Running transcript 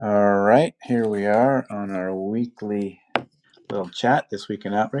right, here we are on our weekly little chat, This Week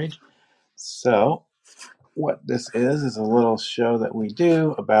in Outrage. So, what this is a little show that we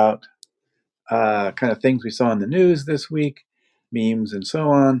do about kind of things we saw in the news this week, memes and so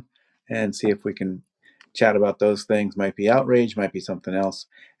on, and see if we can chat about those things. Might be outrage, might be something else,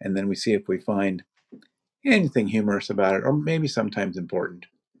 and then we see if we find anything humorous about it, or maybe sometimes important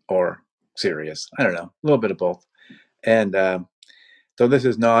or serious. I don't know, a little bit of both. And so this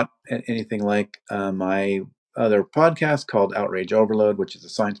is not anything like my other podcast called Outrage Overload, which is a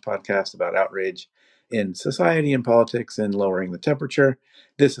science podcast about outrage in society and politics and lowering the temperature.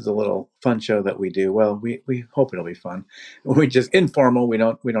 This is a little fun show that we do. Well, we hope it'll be fun. We just informal. We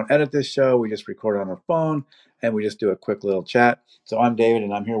don't edit this show. We just record on our phone and we just do a quick little chat. So I'm David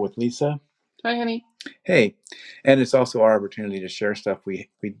and I'm here with Lisa. Hi, honey. Hey, and it's also our opportunity to share stuff we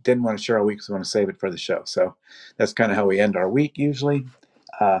didn't want to share all week because we want to save it for the show. So that's kind of how we end our week usually.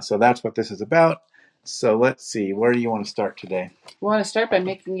 So that's what this is about. So let's see. Where do you want to start today? We want to start by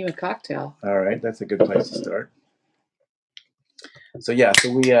making you a cocktail. All right. That's a good place to start. So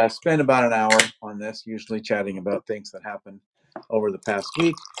we spend about an hour on this, usually chatting about things that happened over the past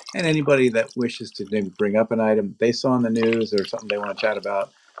week. And anybody that wishes to maybe bring up an item they saw in the news or something they want to chat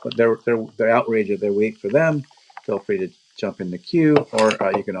about, but their outrage of their week for them, feel free to jump in the queue, or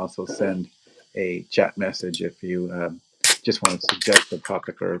you can also send a chat message if you just want to suggest a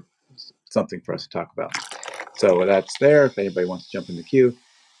topic or something for us to talk about. So that's there if anybody wants to jump in the queue.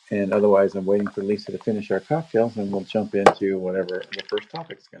 And otherwise, I'm waiting for Lisa to finish our cocktails, and we'll jump into whatever the first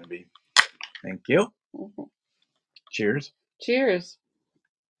topic is going to be. Thank you. Mm-hmm. Cheers. Cheers.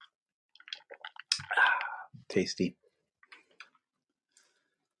 Tasty.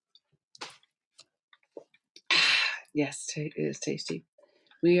 Yes, it is tasty.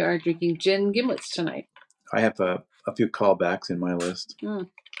 We are drinking gin gimlets tonight. I have a few callbacks in my list. You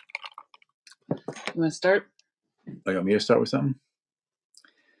want to start? Oh, you want me to start with something?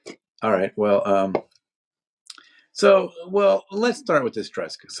 All right. Well, let's start with this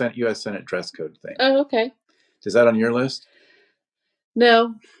U.S. Senate dress code thing. Oh, okay. Is that on your list?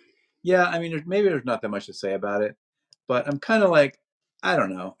 No. Yeah, I mean, maybe there's not that much to say about it, but I'm kind of like, I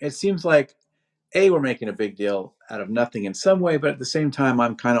don't know. It seems like, we're making a big deal out of nothing in some way, but at the same time,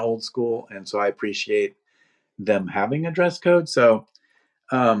 I'm kind of old school, and so I appreciate them having a dress code. So,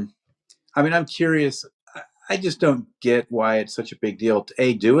 I mean, I'm curious. I just don't get why it's such a big deal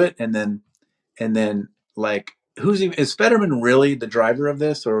to do it, and then like, is Fetterman really the driver of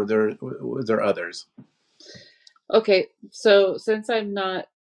this, or are there others? Okay, so since I'm not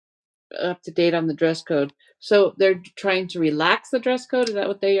up to date on the dress code, so they're trying to relax the dress code? Is that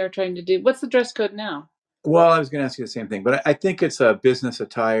what they are trying to do? What's the dress code now? Well, I was going to ask you the same thing, but I think it's a business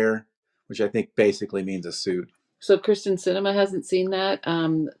attire, which I think basically means a suit. So Kristen Sinema hasn't seen that.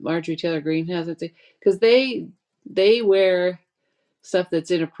 Marjorie Taylor Greene hasn't, because they wear stuff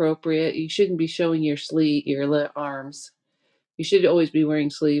that's inappropriate. You shouldn't be showing your arms. You should always be wearing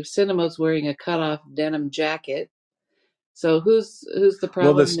sleeves. Sinema's wearing a cutoff denim jacket. So who's the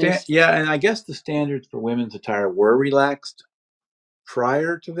problem? Well, and I guess the standards for women's attire were relaxed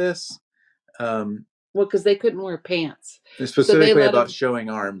prior to this. Well, because they couldn't wear pants. Specifically about showing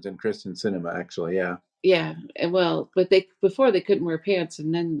arms in Kristen Sinema, actually, yeah. Yeah, well, but before they couldn't wear pants,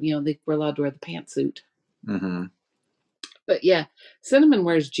 and then they were allowed to wear the pantsuit. Mm-hmm. But yeah, Cinnamon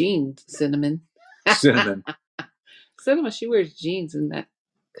wears jeans. Cinnamon. Sinema, she wears jeans and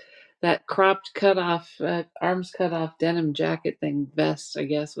that cropped arms cut off denim jacket thing, vest, I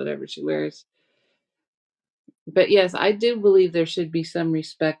guess, whatever she wears. But yes, I do believe there should be some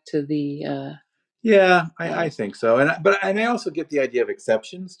respect to the. Yeah, I think so, and I also get the idea of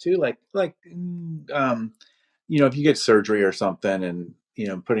exceptions too, like if you get surgery or something, and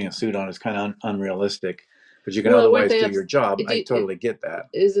putting a suit on is kind of unrealistic, but you can otherwise do your job. I totally get that.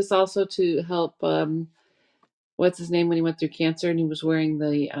 Is this also to help? What's his name when he went through cancer and he was wearing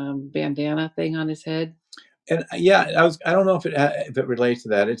the bandana thing on his head? And yeah, I don't know if it relates to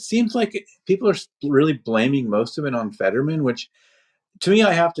that. It seems like people are really blaming most of it on Fetterman, which to me,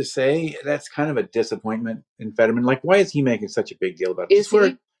 I have to say, that's kind of a disappointment in Fetterman. Like, why is he making such a big deal about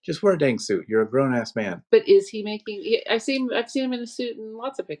it? Just wear a dang suit. You're a grown ass man. But is he making? I've seen him in a suit in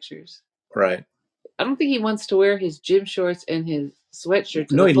lots of pictures. Right. I don't think he wants to wear his gym shorts and his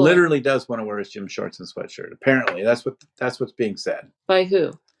sweatshirt. No, he literally does want to wear his gym shorts and sweatshirt. Apparently, that's what's being said. By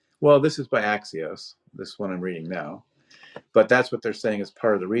who? Well, this is by Axios. This one I'm reading now, but that's what they're saying is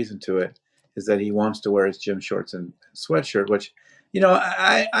part of the reason to it is that he wants to wear his gym shorts and sweatshirt, which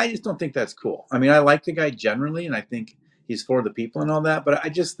I just don't think that's cool. I mean, I like the guy generally, and I think he's for the people and all that, but I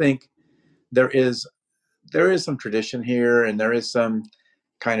just think there is some tradition here, and there is some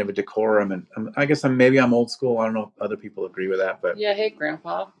kind of a decorum, and I guess maybe I'm old school. I don't know if other people agree with that, but Yeah, hey,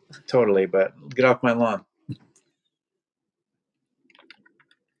 Grandpa. totally. But get off my lawn.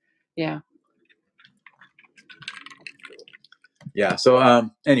 Yeah. Yeah. So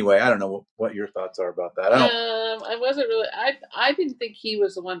anyway, I don't know what your thoughts are about that. I wasn't really. I didn't think he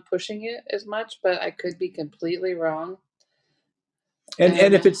was the one pushing it as much, but I could be completely wrong.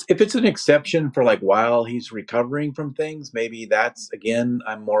 And if it's an exception for like while he's recovering from things, maybe that's again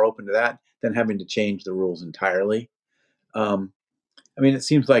I'm more open to that than having to change the rules entirely. I mean, it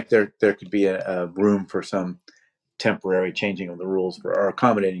seems like there could be a room for some temporary changing of the rules for or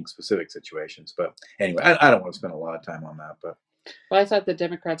accommodating specific situations. But anyway, I don't want to spend a lot of time on that. But Well, I thought the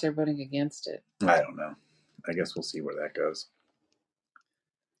Democrats are voting against it. I don't know. I guess we'll see where that goes.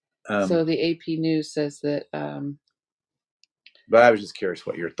 So the AP News says that. But I was just curious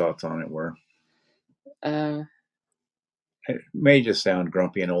what your thoughts on it were. It may just sound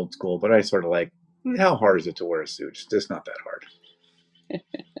grumpy and old school, but I sort of like, how hard is it to wear a suit? It's just not that hard.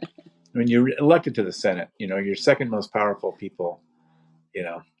 I mean, you're elected to the Senate. You know, you're second most powerful people. You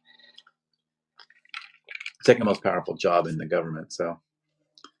know, second most powerful job in the government. So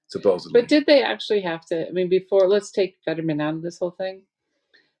supposedly. But did they actually have to? I mean, before let's take Fetterman out of this whole thing.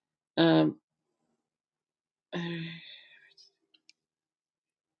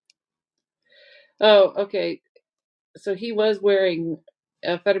 Oh, okay. So he was wearing.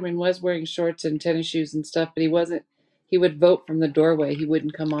 Fetterman was wearing shorts and tennis shoes and stuff, but he wasn't. He would vote from the doorway. He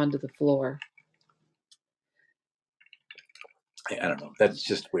wouldn't come onto the floor. I don't know. That's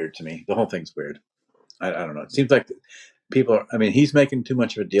just weird to me. The whole thing's weird. I don't know. It seems like people are, I mean, he's making too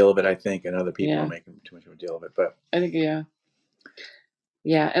much of a deal of it, I think, and other people are making too much of a deal of it. But I think, yeah.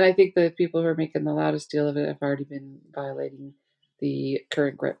 Yeah, and I think the people who are making the loudest deal of it have already been violating the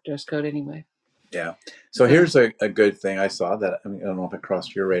current dress code anyway. Yeah. So here's a good thing I saw that, I mean, I don't know if it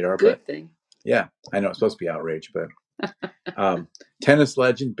crossed your radar, good thing. Yeah, I know it's supposed to be outrage, but tennis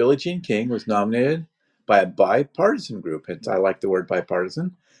legend Billie Jean King was nominated by a bipartisan group. I like the word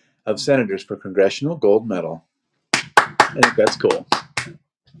bipartisan of senators for Congressional Gold Medal. I think that's cool.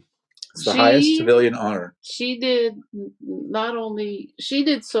 It's the highest civilian honor. She did she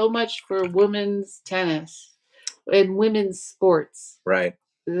did so much for women's tennis and women's sports. Right.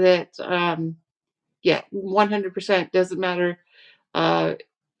 That, 100% doesn't matter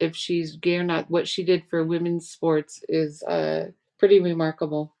if she's gay or not. What she did for women's sports is pretty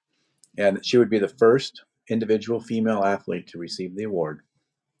remarkable. And she would be the first individual female athlete to receive the award.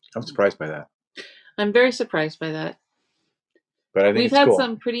 I'm surprised by that. I'm very surprised by that. But I think we've had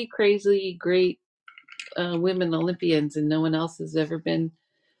some pretty crazy, great women Olympians, and no one else has ever been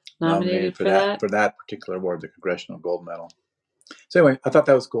nominated for that. For that particular award, the Congressional Gold Medal. So anyway, I thought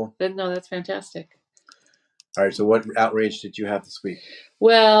that was cool. No, that's fantastic. All right, so what outrage did you have this week?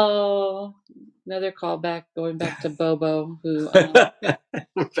 Well, another callback, going back to Bobo, who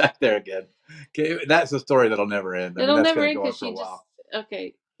we're back there again. Okay, that's a story that'll never end. It'll never end because she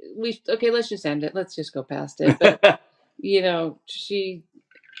just let's just end it. Let's just go past it. But she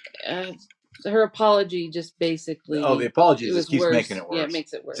her apology just basically the apology just keeps making it worse. Yeah, it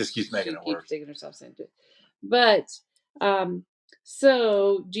makes it worse. Just keeps making it worse. She keeps digging herself into it. But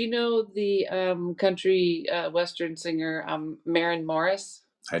so do you know the country western singer Maren Morris?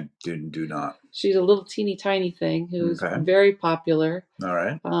 I do not. She's a little teeny tiny thing who's very popular. All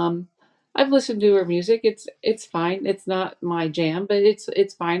right. I've listened to her music. It's fine. It's not my jam, but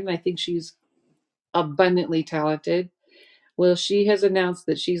it's fine. And I think she's abundantly talented. Well, she has announced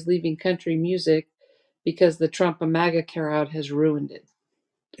that she's leaving country music because the Trump and MAGA crowd has ruined it.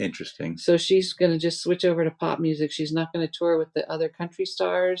 Interesting. So she's going to just switch over to pop music. She's not going to tour with the other country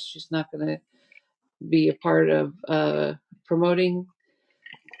stars. She's not going to be a part of promoting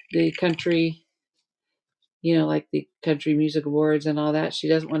the country, like the Country Music Awards and all that. She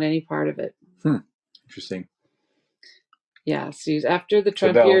doesn't want any part of it. Interesting. Yeah, see, after the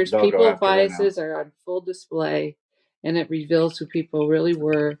Trump years, people's biases are on full display, and it reveals who people really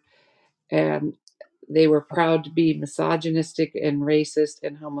were, and they were proud to be misogynistic and racist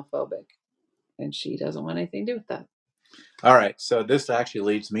and homophobic, and she doesn't want anything to do with that. All right, so this actually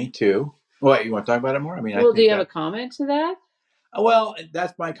leads me to what you want to talk about it more? I mean, well, do you have a comment to that? Well,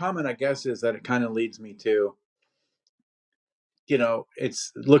 that's my comment, I guess, is that it kind of leads me to,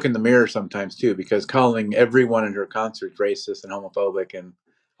 it's look in the mirror sometimes too, because calling everyone in her concerts racist and homophobic and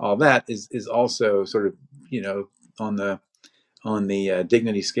all that is also sort of, on the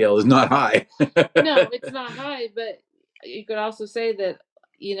dignity scale is not high. No, it's not high, but you could also say that,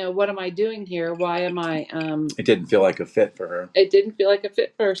 what am I doing here? Why am I? It didn't feel like a fit for her. It didn't feel like a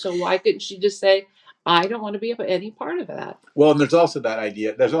fit for her. So why couldn't she just say, I don't want to be any part of that. Well, and there's also that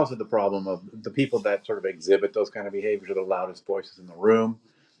idea. There's also the problem of the people that sort of exhibit those kind of behaviors are the loudest voices in the room.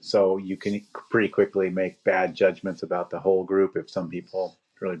 So you can pretty quickly make bad judgments about the whole group if some people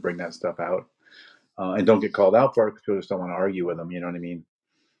really bring that stuff out and don't get called out for it because people just don't want to argue with them. You know what I mean?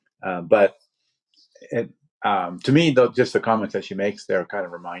 But it, to me, though, just the comments that she makes there kind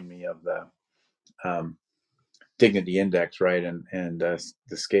of remind me of the um, dignity index, right? And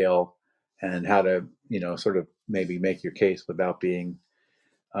the scale and how to, sort of maybe make your case without being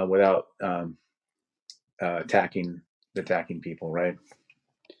without attacking people, right?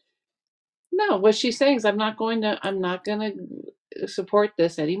 No, what she's saying is I'm not going to support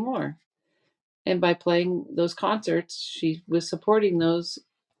this anymore. And by playing those concerts, she was supporting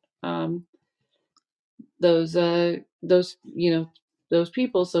um, those those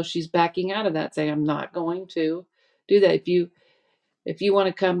people. So she's backing out of that, saying I'm not going to do that. If you want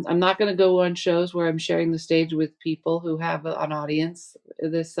to come, I'm not going to go on shows where I'm sharing the stage with people who have an audience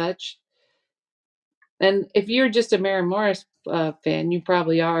this such. And if you're just a Maren Morris fan, you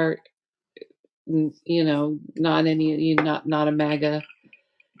probably are, not not a MAGA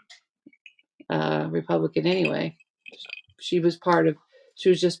Republican anyway. She was part of. She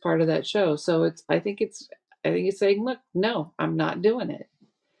was just part of that show. So I think it's saying, look, no, I'm not doing it.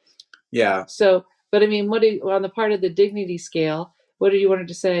 Yeah. So, but I mean, on the part of the dignity scale, what do you want her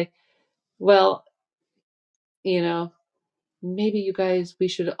to say? Well, maybe you guys, we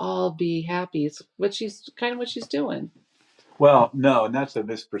should all be happy. It's what she's doing. Well, no, and that's a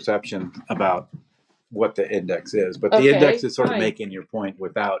misperception about what the index is. But the Okay, index is sort of fine. making your point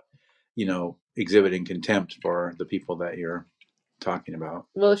without, exhibiting contempt for the people that you're talking about.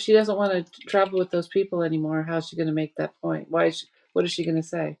 Well, if she doesn't want to travel with those people anymore, how's she going to make that point? What is she going to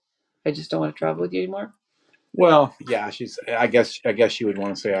say? I just don't want to travel with you anymore. Well, yeah, I guess she would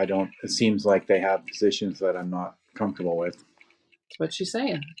want to say I don't. It seems like they have positions that I'm not comfortable with. That's what she's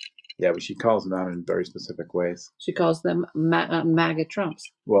saying. Yeah, but she calls them out in very specific ways. She calls them MAGA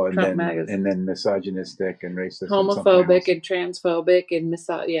Trumps. Well, and Trump then MAGAs. and then misogynistic and racist, Homophobic and transphobic and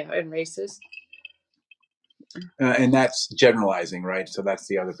and racist. and that's generalizing, right? So that's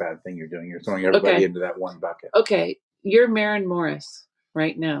the other bad thing you're doing. You're throwing everybody into that one bucket. Okay, you're Maren Morris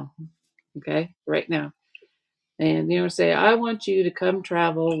right now. Okay, right now, and say, I want you to come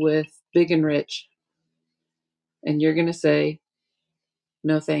travel with Big and Rich, and you're going to say,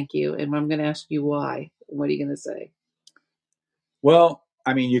 no, thank you, and I'm going to ask you why. What are you going to say? Well,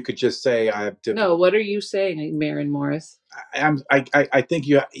 I mean, you could just say I have different. No, what are you saying, Maren Morris? I think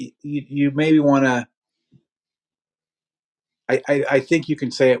you maybe want to. I think you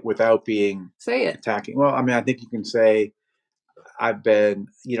can say it without being Say it. attacking. Well, I mean, I think you can say I've been,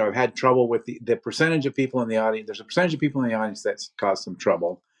 I've had trouble with the percentage of people in the audience. There's a percentage of people in the audience that's caused some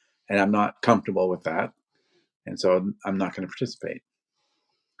trouble, and I'm not comfortable with that, and so I'm not going to participate.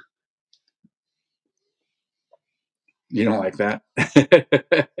 You don't like that?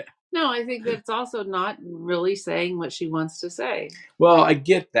 No, I think that's also not really saying what she wants to say. Well, I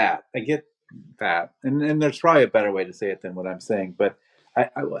get that. And there's probably a better way to say it than what I'm saying. But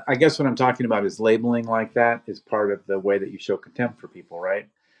I guess what I'm talking about is labeling like that is part of the way that you show contempt for people, right?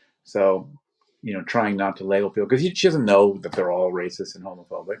 So, trying not to label people because she doesn't know that they're all racist and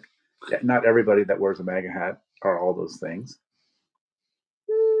homophobic. Not everybody that wears a MAGA hat are all those things.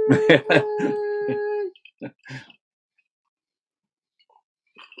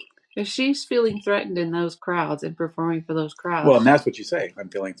 If she's feeling threatened in those crowds and performing for those crowds, well, and that's what you say. I'm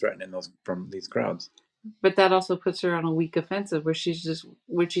feeling threatened from these crowds. But that also puts her on a weak offensive where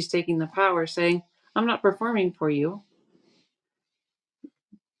she's taking the power, saying, "I'm not performing for you."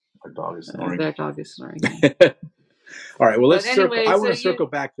 Our dog is snoring. That dog is snoring. All right. Well, let's circle. I want to circle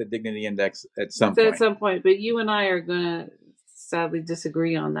back to the dignity index at some point. At some point, but you and I are going to sadly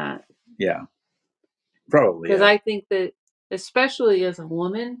disagree on that. Yeah, probably. Because I think that, especially as a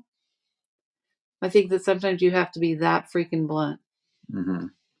woman, I think that sometimes you have to be that freaking blunt. Mm-hmm.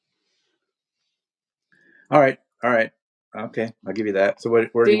 All right. Okay, I'll give you that. So where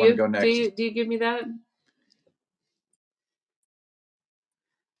do you want to go next? Do you give me that?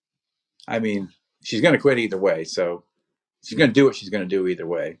 I mean, she's going to quit either way, so she's going to do what she's going to do either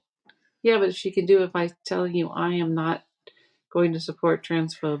way. Yeah, but she can do it by telling you, I am not going to support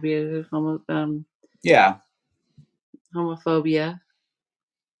transphobia, homophobia.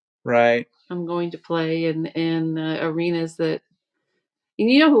 Right. I'm going to play in arenas that, and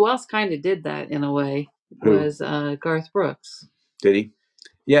you know who else kind of did that in a way was Garth Brooks. Did he?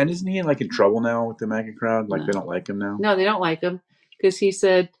 Yeah, and isn't he in trouble now with the MAGA crowd? Like they don't like him now. No, they don't like him because he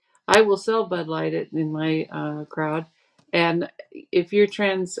said, "I will sell Bud Light in my crowd, and if you're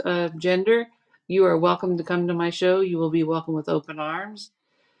transgender, you are welcome to come to my show. You will be welcome with open arms.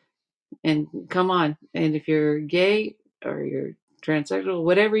 And come on. And if you're gay or you're transsexual,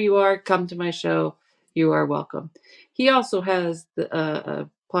 whatever you are, come to my show. You are welcome. He also has a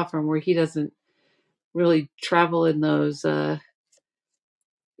platform where he doesn't really travel in those,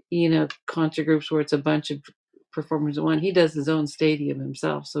 concert groups where it's a bunch of performers at one. He does his own stadium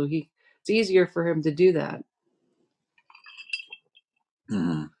himself, so it's easier for him to do that.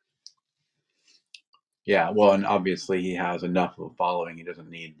 Mm-hmm. Yeah, well, and obviously he has enough of a following. He doesn't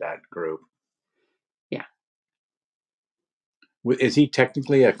need that group. Yeah. Is he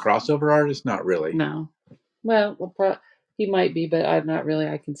technically a crossover artist? Not really. No. Well, he might be, but I'm not really.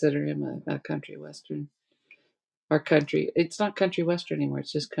 I consider him a country western. Or country. It's not country western anymore.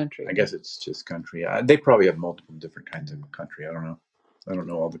 It's just country. I guess it's just country. They probably have multiple different kinds of country. I don't know. I don't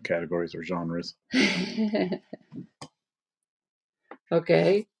know all the categories or genres.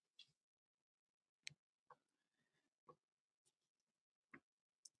 Okay.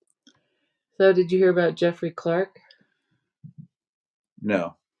 So, did you hear about Jeffrey Clark?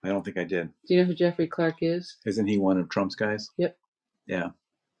 No, I don't think I did. Do you know who Jeffrey Clark is? Isn't he one of Trump's guys? Yep. Yeah.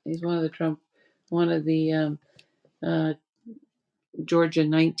 He's one of the Georgia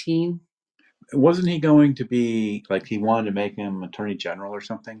 19. Wasn't he going to be like he wanted to make him attorney general or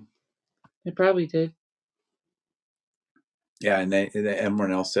something? It probably did. Yeah, and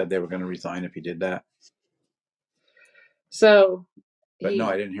everyone else said they were going to resign if he did that. So, but no,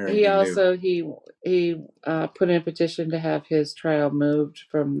 I didn't hear he anything also new. he put in a petition to have his trial moved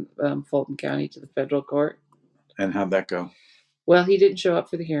from Fulton County to the federal court. And how'd that go? Well, he didn't show up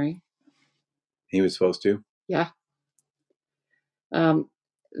for the hearing. He was supposed to? Yeah.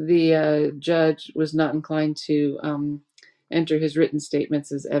 The judge was not inclined to enter his written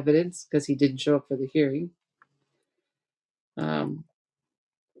statements as evidence because he didn't show up for the hearing. And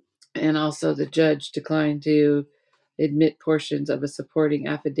also, the judge declined to admit portions of a supporting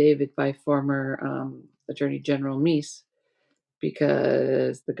affidavit by former Attorney General Meese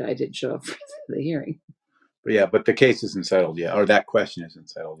because the guy didn't show up for the hearing. But the case isn't settled yet, or that question isn't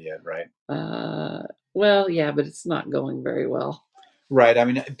settled yet, right? Well, yeah, but it's not going very well. Right. I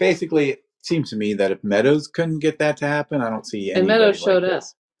mean, basically, it seems to me that if Meadows couldn't get that to happen, I don't see anybody. And Meadows showed up.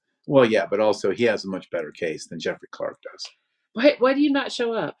 Well, yeah, but also he has a much better case than Jeffrey Clark does. Why do you not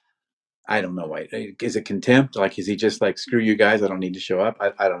show up? I don't know why. Is it contempt? Like, is he just like, screw you guys, I don't need to show up?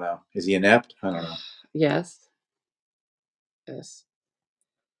 I don't know. Is he inept? I don't know. Yes.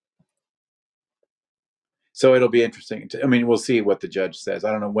 So it'll be interesting. We'll see what the judge says.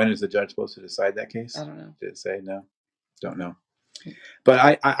 I don't know. When is the judge supposed to decide that case? I don't know. Did it say? No. Don't know.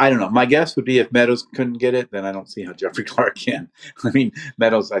 But I don't know. My guess would be if Meadows couldn't get it, then I don't see how Jeffrey Clark can. I mean,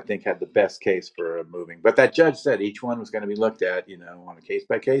 Meadows, I think, had the best case for moving. But that judge said each one was going to be looked at, on a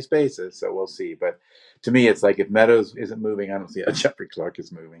case-by-case basis. So we'll see. But to me, it's like if Meadows isn't moving, I don't see how Jeffrey Clark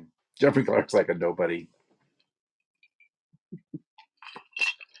is moving. Jeffrey Clark's like a nobody.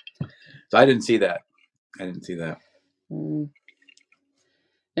 So I didn't see that.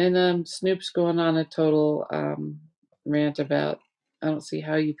 And Snoop's going on a total rant about, I don't see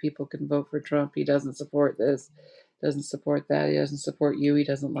how you people can vote for Trump. He doesn't support this, doesn't support that. He doesn't support you. He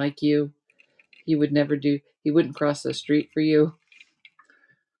doesn't like you. He wouldn't cross the street for you.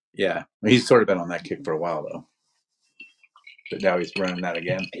 Yeah. He's sort of been on that kick for a while, though. But now he's running that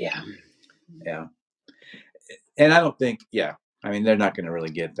again. Yeah. Yeah. And I don't think, they're not going to really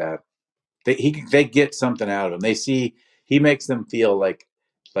get that. They get something out of him. They see he makes them feel like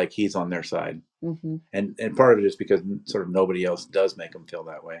he's on their side. Mm-hmm. And part of it is because sort of nobody else does make them feel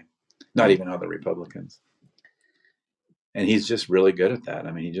that way. Not even other Republicans. And he's just really good at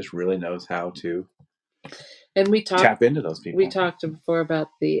that. He just really knows how to tap into those people. We talked before about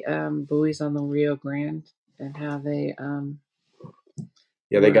the buoys on the Rio Grande and how they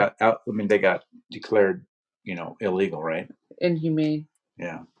they got out. They got declared, illegal, right? Inhumane.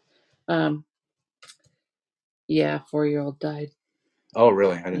 Yeah. 4-year-old died. Oh,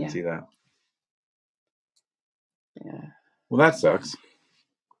 really? I didn't see that. Yeah. Well, that sucks.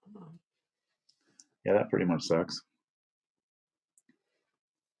 Yeah, that pretty much sucks.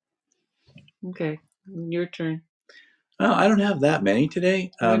 Okay, your turn. Oh, I don't have that many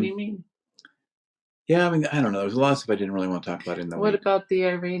today. What do you mean? Yeah, I don't know. There's a lot of stuff I didn't really want to talk about in the week. What about the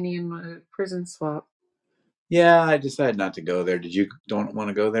Iranian prison swap? Yeah, I decided not to go there. Did you don't want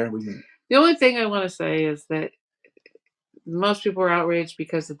to go there? The only thing I want to say is that most people are outraged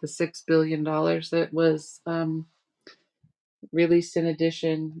because of the $6 billion that was released in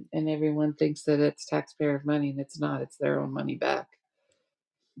addition, and everyone thinks that it's taxpayer money, and it's not. It's their own money back.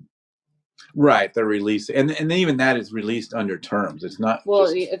 Right, they're released, and even that is released under terms. It's not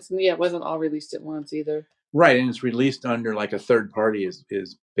Well, just it wasn't all released at once either. right, and it's released under like a third party is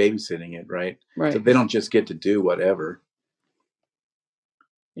babysitting it, right? Right. So they don't just get to do whatever.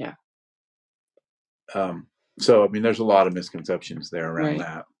 Yeah. So I mean, there's a lot of misconceptions there around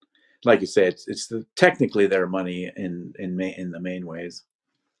that. Like you say, it's technically their money in the main ways.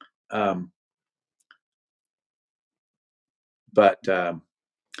 But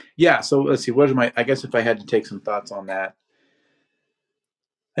yeah, so let's see. What are my? I guess if I had to take some thoughts on that,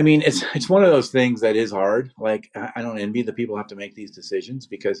 I mean, it's one of those things that is hard. Like I don't envy the people who have to make these decisions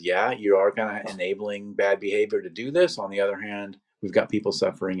because yeah, you are kind of enabling bad behavior to do this. On the other hand, we've got people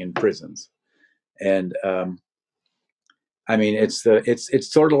suffering in prisons, and I mean, it's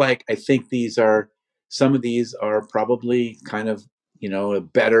sort of like I think some of these are probably kind of a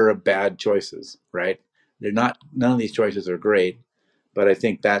better of bad choices, right? They're not. None of these choices are great, but I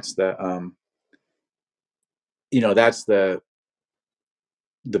think that's that's the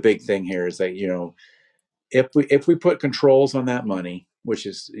big thing here is that if we put controls on that money, which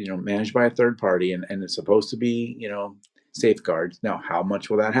is managed by a third party and it's supposed to be safeguards. Now, how much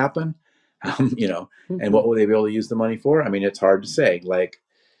will that happen? And what will they be able to use the money for? I mean, it's hard to say. Like,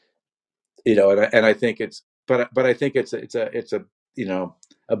 and I think but I think it's a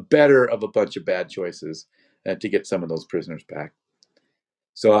a better of a bunch of bad choices to get some of those prisoners back.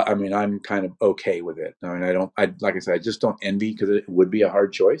 So I mean, I'm kind of okay with it. I mean, like I said, I just don't envy because it would be a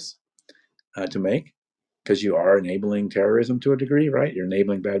hard choice to make because you are enabling terrorism to a degree, right? You're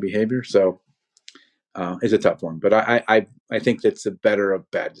enabling bad behavior. So it's a tough one, but I think that's a better of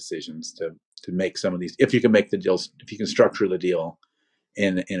bad decisions to make some of these. If you can make the deals, if you can structure the deal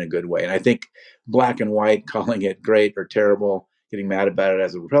in a good way. And I think black and white, calling it great or terrible, getting mad about it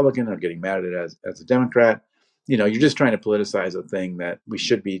as a Republican or getting mad at it as a Democrat, you're just trying to politicize a thing that we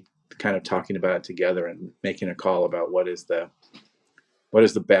should be kind of talking about it together and making a call about what is the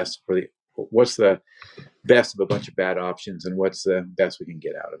what's the best of a bunch of bad options and what's the best we can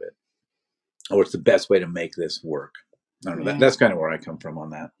get out of it, or what's the best way to make this work. I don't know. That's kind of where I come from on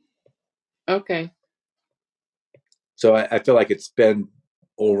that. Okay. So I feel like it's been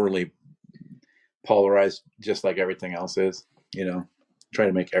overly polarized, just like everything else is. Try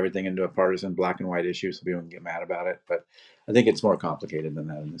to make everything into a partisan black and white issue so people can get mad about it. But I think it's more complicated than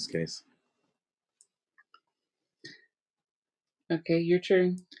that in this case. Okay, your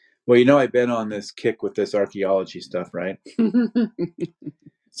turn. Well, I've been on this kick with this archaeology stuff, right?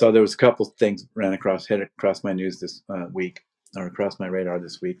 So there was a couple things hit across my news this week, or across my radar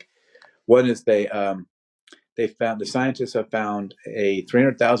this week. One is the scientists have found a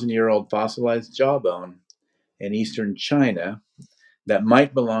 300,000-year-old fossilized jawbone in eastern China that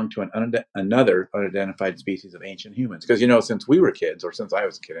might belong to another unidentified species of ancient humans. Because since we were kids, or since I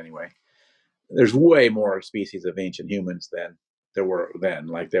was a kid anyway, there's way more species of ancient humans than there were then.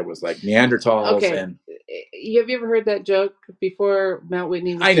 Like there was like Neanderthals. Okay. And have you ever heard that joke before Mount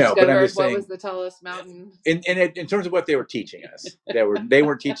Whitney was discovered? But I'm just saying, what was the tallest mountain? In terms of what they were teaching us, they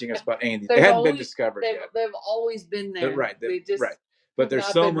weren't teaching us about anything. They hadn't been discovered yet. They've always been there. Right. Right. But there's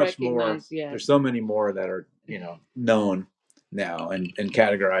so much more. There's so many more that are known now and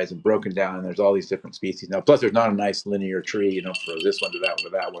categorized and broken down, and there's all these different species now. Plus, there's not a nice linear tree, for this one to that one to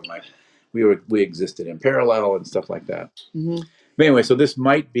that one. Like we existed in parallel and stuff like that. Mm-hmm. But anyway, so this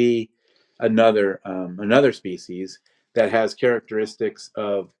might be another species that has characteristics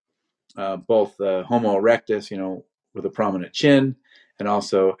of both Homo erectus, with a prominent chin, and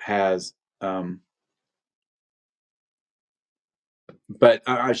also has. But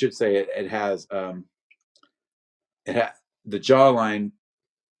I should say it has the jawline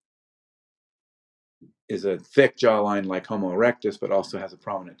is a thick jawline like Homo erectus, but also has a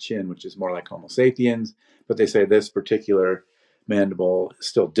prominent chin, which is more like Homo sapiens. But they say this particular mandible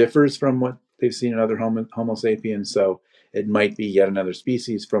still differs from what they've seen in other Homo sapiens. So it might be yet another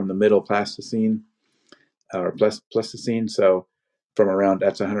species from the middle Pleistocene or Pleistocene. So from around,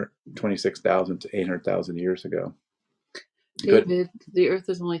 that's 126,000 to 800,000 years ago. David, the Earth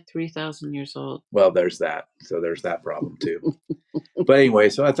is only 3,000 years old. Well, there's that. So there's that problem too. But anyway,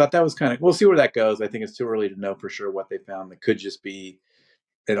 so I thought that was we'll see where that goes. I think it's too early to know for sure what they found. It could just be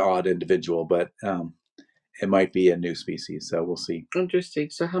an odd individual, but it might be a new species. So we'll see. Interesting.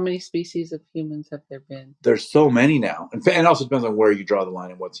 So how many species of humans have there been? There's so many now. And it also depends on where you draw the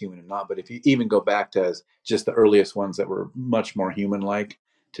line and what's human and not. But if you even go back to just the earliest ones that were much more human-like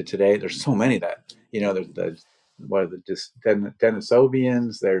to today, there's so many that, there's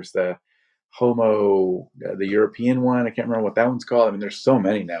Denisovians, there's the Homo, the European one. I can't remember what that one's called. I mean, there's so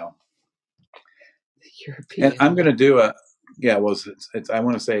many now. The European. And I'm going to do Yeah, well, it's I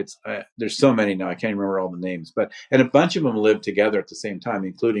want to say there's so many now I can't remember all the names, but and a bunch of them lived together at the same time,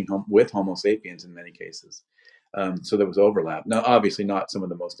 including with Homo sapiens in many cases. So there was overlap. Now, obviously, not some of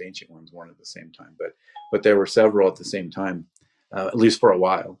the most ancient ones weren't at the same time, but there were several at the same time, at least for a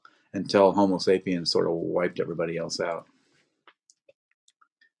while, until Homo sapiens sort of wiped everybody else out.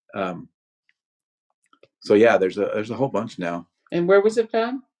 Um, so yeah, there's a whole bunch now And where was it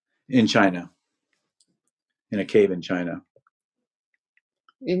found? in China, in a cave in China.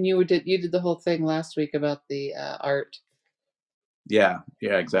 And you did the whole thing last week about the art. Yeah,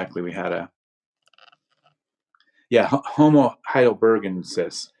 exactly. We had Homo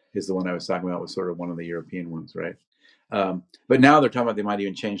heidelbergensis is the one I was talking about. Was sort of one of the European ones, right? But now they're talking about they might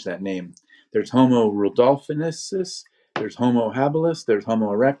even change that name. There's Homo rudolfinensis, there's Homo habilis, there's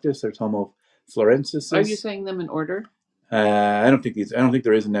Homo erectus, there's Homo florensis. Are you saying them in order? I don't think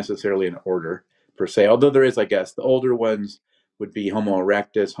there is necessarily an order per se. Although there is, I guess, the older ones would be Homo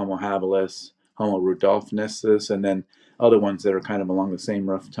erectus, Homo habilis, Homo rudolfinensis, and then other ones that are kind of along the same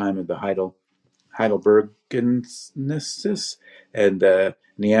rough time of the Heidelbergensis and the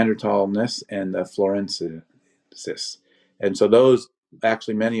Neanderthalness and the Florensis. And so those,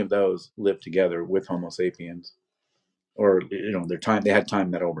 actually, many of those lived together with Homo sapiens, or they had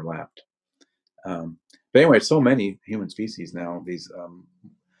time that overlapped. But anyway, so many human species now. These,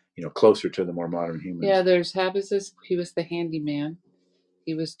 closer to the more modern humans. Yeah, there's Habazus. He was the handyman.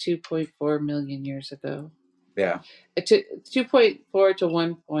 He was 2.4 million years ago. Yeah. 2.4 to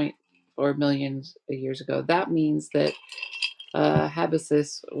 1.4 million years ago. That means that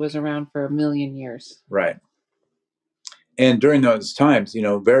Habazus was around for 1,000,000 years. Right. And during those times,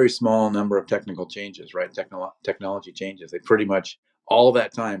 very small number of technical changes, right? Technology changes. They pretty much all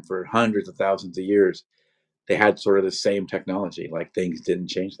that time for hundreds of thousands of years, they had sort of the same technology. Like things didn't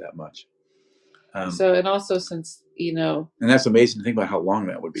change that much. And also since and that's amazing to think about how long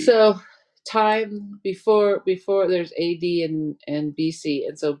that would be. So time before there's AD and BC,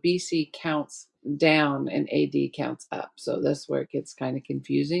 and so BC counts down and AD counts up. So that's where it gets kind of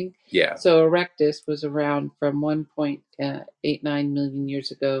confusing. Yeah. So Erectus was around from 1.89 million years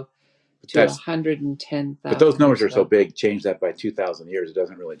ago to 110,000. But those numbers are so big. Change that by 2,000 years, it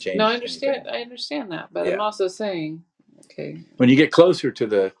doesn't really change. No, I understand. I understand that, but I'm also saying, okay. When you get closer to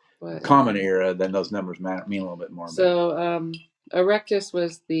the Common Era, then those numbers mean a little bit more. So Erectus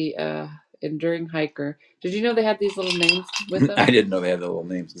was the enduring hiker. Did you know they had these little names with them? I didn't know they had the little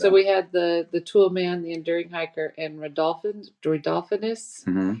names. So we had the tool man, the enduring hiker, and Rodolphinus.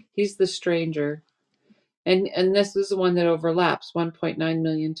 Mm-hmm. He's the stranger, and this is the one that overlaps 1.9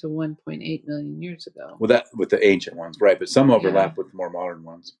 million to 1.8 million years ago. Well, that with the ancient ones, right? But some overlap with the more modern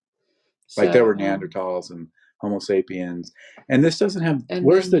ones. Like there were Neanderthals and Homo sapiens, and this doesn't have.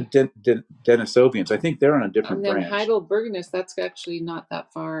 Where's the Denisovians? I think they're on a different branch. And then Heidelbergensis, that's actually not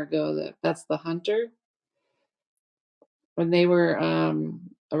that far ago. That's the hunter. When they were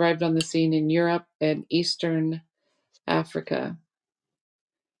arrived on the scene in Europe and Eastern Africa,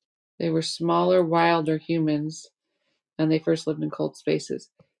 they were smaller, wilder humans, and they first lived in cold spaces.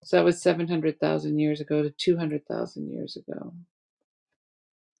 So that was 700,000 years ago to 200,000 years ago.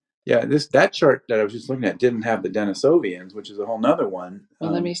 Yeah, that chart that I was just looking at didn't have the Denisovians, which is a whole nother one.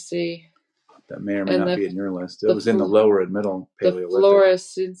 Well, let me see. That may or may not be in your list. It was in the lower and middle Paleolithic. The flora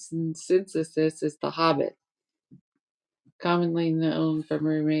synthesis is the Hobbit, commonly known from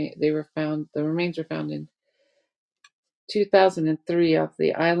remains. The remains were found in 2003 off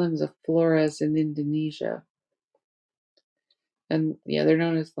the islands of Flores in Indonesia. And they're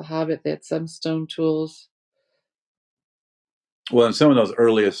known as the Hobbit. They had some stone tools. Well, and some of those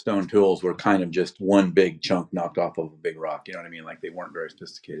earliest stone tools were kind of just one big chunk knocked off of a big rock. You know what I mean? Like they weren't very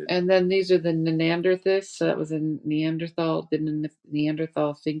sophisticated. And then these are the Neanderthals. So that was a Neanderthal, the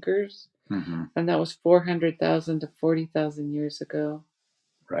Neanderthal thinkers. Mm-hmm. And that was 400,000 to 40,000 years ago.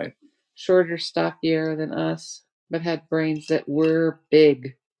 Right. Shorter, stockier than us, but had brains that were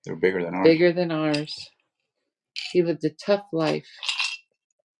big. They were bigger than ours. Bigger than ours. He lived a tough life.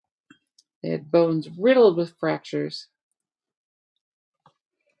 They had bones riddled with fractures.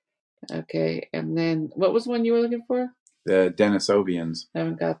 Okay, and then what was the one you were looking for? The Denisovians. I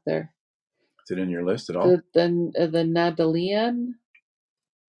haven't got there. Is it in your list at all? The Nadalian,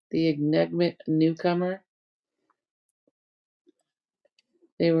 the enigmatic newcomer.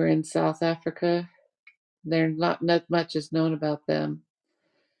 They were in South Africa. Not much is known about them.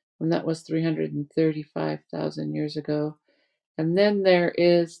 And that was 335,000 years ago. And then there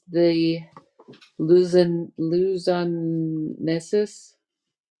is the Luzonensis.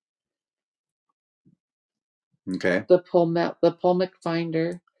 Okay. The Pulmic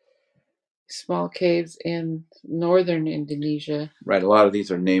finder. Small caves in northern Indonesia. Right. A lot of these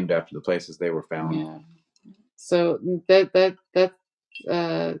are named after the places they were found. Yeah. So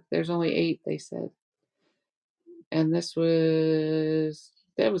there's only 8, they said. And that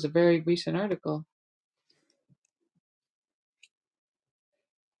was a very recent article.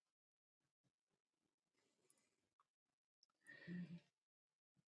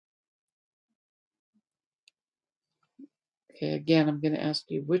 Okay, again, I'm going to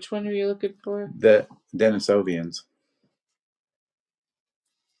ask you, which one are you looking for? The Denisovians.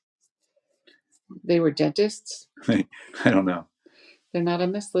 They were dentists? I don't know. They're not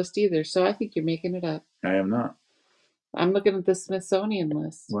on this list either, so I think you're making it up. I am not. I'm looking at the Smithsonian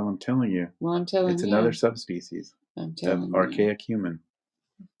list. Well, I'm telling you. Well, I'm telling it's you. It's another subspecies I'm telling of archaic human.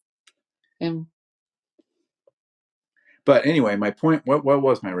 And but anyway, my point, what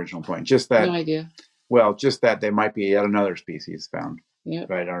was my original point? Just that. No idea. Well, just that there might be yet another species found. Yep.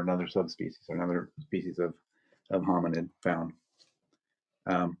 Right, or another subspecies, or another species of hominid found.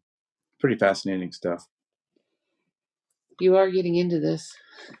 Pretty fascinating stuff. You are getting into this.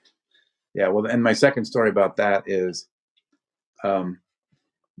 Yeah, well, and my second story about that is the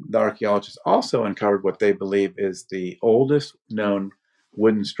archaeologists also uncovered what they believe is the oldest known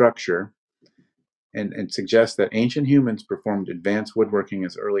wooden structure, and suggests that ancient humans performed advanced woodworking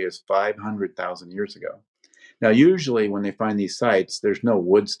as early as 500,000 years ago. Now, usually when they find these sites, there's no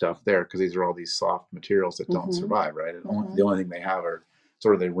wood stuff there because these are all these soft materials that don't survive, right? The only thing they have are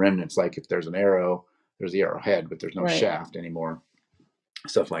sort of the remnants, like if there's an arrow, there's the arrowhead, but there's no shaft anymore,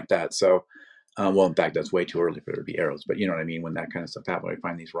 stuff like that. So, well, in fact, that's way too early for there to be arrows, but you know what I mean? When that kind of stuff happens, we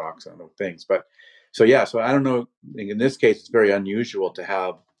find these rocks and other things. But so, yeah, so I don't know. In this case, it's very unusual to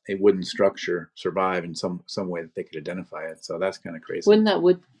have a wooden structure survive in some way that they could identify it. So that's kind of crazy. Wouldn't that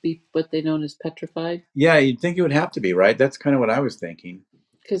wood be what they known as petrified? Yeah, you'd think it would have to be, right? That's kind of what I was thinking.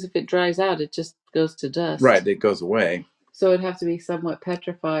 Because if it dries out, it just goes to dust. Right, it goes away. So it'd have to be somewhat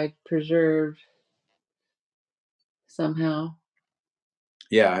petrified, preserved somehow.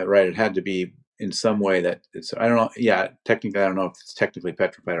 Yeah, right. It had to be in some way that it's, I don't know. Yeah, technically, I don't know if it's technically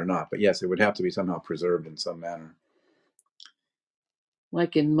petrified or not, but yes, it would have to be somehow preserved in some manner.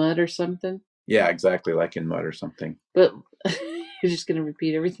 Like in mud or something? Yeah, exactly, like in mud or something. But you're just going to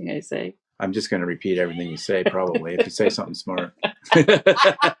repeat everything I say? I'm just going to repeat everything you say, probably, if you say something smart.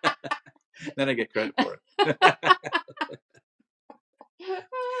 Then I get credit for it.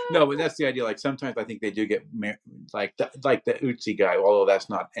 No, but that's the idea. Like sometimes I think they do get like the Utsi guy, although that's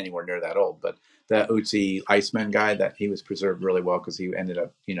not anywhere near that old. But the Utsi Iceman guy, that he was preserved really well because he ended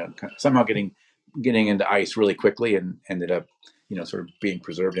up, somehow getting into ice really quickly and ended up, sort of being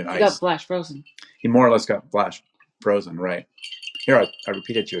preserved in ice. He got flash frozen. He more or less got flash frozen, right? Here, I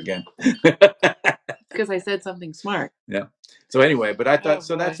repeated you again. Because I said something smart. Yeah. So anyway, but I thought,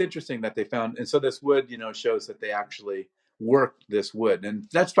 that's interesting that they found, and so this wood, shows that they actually worked this wood, and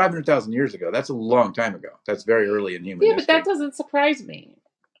that's 500,000 years ago. That's a long time ago. That's very early in human history. But that doesn't surprise me.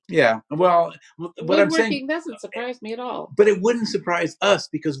 Yeah, well, what I'm saying doesn't surprise me at all. But it wouldn't surprise us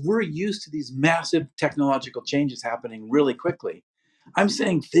because we're used to these massive technological changes happening really quickly. I'm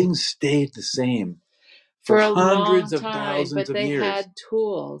saying things stayed the same for hundreds of thousands of years. But they had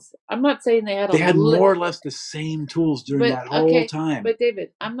tools. I'm not saying they had. They had more or less the same tools during that whole time. But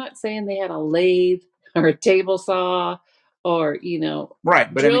David, I'm not saying they had a lathe or a table saw. Or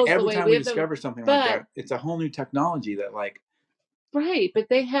right, but I mean, every time we discover something like that, it's a whole new technology that, like, right. But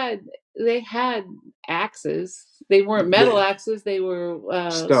they had axes. They weren't metal axes. They were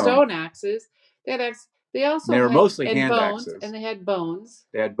stone axes. They had axes. They were mostly hand axes, and they had bones.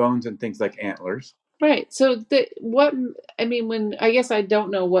 They had bones and things like antlers. Right. So I guess I don't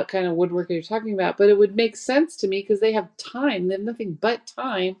know what kind of woodwork you're talking about, but it would make sense to me because they have time. They have nothing but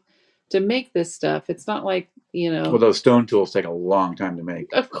time to make this stuff. It's not like, Well, those stone tools take a long time to make.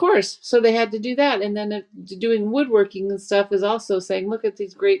 Of course. So they had to do that. And then doing woodworking and stuff is also saying, look at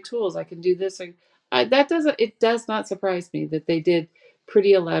these great tools. I can do this. It does not surprise me that they did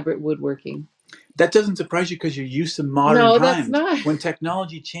pretty elaborate woodworking. That doesn't surprise you because you're used to modern times. That's not. When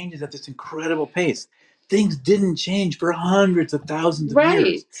technology changes at this incredible pace, things didn't change for hundreds of thousands of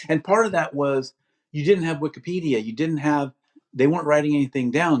years. And part of that was you didn't have Wikipedia. They weren't writing anything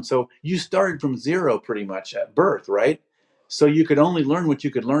down. So you started from zero pretty much at birth, right? So you could only learn what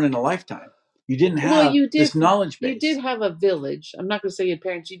you could learn in a lifetime. You didn't have this knowledge base. You did have a village. I'm not going to say you had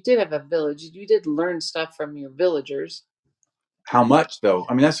parents. You did have a village. You did learn stuff from your villagers. How much, though?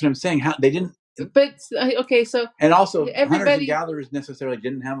 I mean, that's what I'm saying. They didn't But okay, so And also, hunters and everybody, gatherers necessarily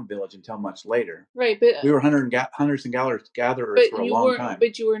didn't have a village until much later. right? But We were hunters and gatherers for a long time.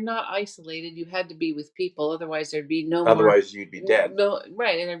 But you were not isolated. You had to be with people, otherwise there'd be no more. Otherwise, you'd be dead. No,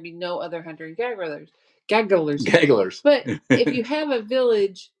 right, and there'd be no other hunter and gatherers. Gagglers. But if you have a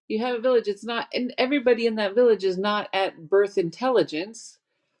village, you have a village. It's not, and everybody in that village is not at birth intelligence.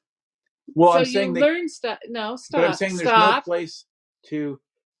 Well, so I'm saying you learn stuff. No, stop. But I'm saying there's no place to.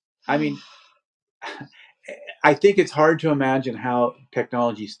 I mean, I think it's hard to imagine how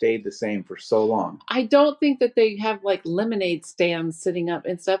technology stayed the same for so long. I don't think that they have like lemonade stands sitting up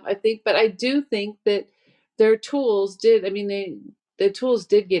and stuff. But I do think that their tools did. I mean, the tools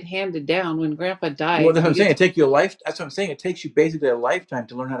did get handed down when Grandpa died. Well, that's what I'm saying. It takes you a life. That's what I'm saying. It takes you basically a lifetime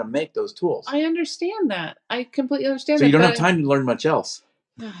to learn how to make those tools. I understand that. I completely understand so that. So you don't have time to learn much else.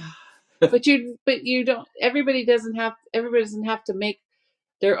 but you don't. Everybody doesn't have to make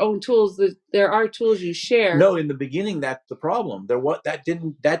their own tools. There are tools you share. No, in the beginning, that's the problem. That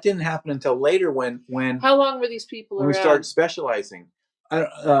didn't happen until later when. How long were these people around? We started specializing.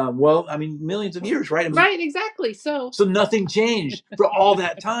 Well, I mean, millions of years, right? I mean, right, exactly. So nothing changed for all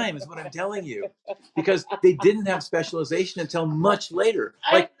that time, is what I'm telling you, because they didn't have specialization until much later.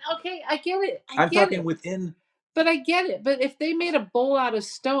 Like, okay, I get it. I'm talking within. But I get it. But if they made a bowl out of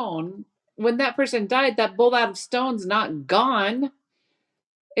stone, when that person died, that bowl out of stone's not gone.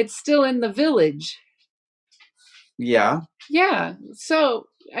 It's still in the village. Yeah. Yeah. So,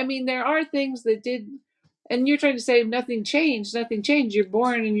 I mean, there are things that did, and you're trying to say nothing changed. Nothing changed. You're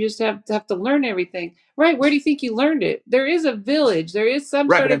born and you just have to learn everything. Right. Where do you think you learned it? There is a village. There is some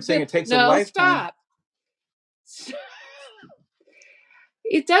sort of. I'm saying it takes a lifetime. Stop.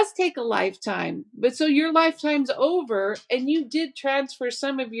 It does take a lifetime, but so your lifetime's over, and you did transfer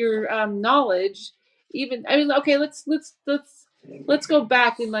some of your knowledge. Even, I mean, okay, let's go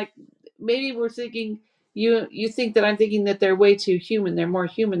back and like maybe we're thinking you think that I'm thinking that they're way too human. They're more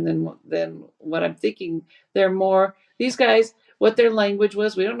human than what I'm thinking. They're more these guys. What their language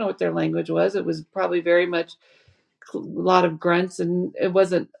was, we don't know what their language was. It was probably very much a lot of grunts, and it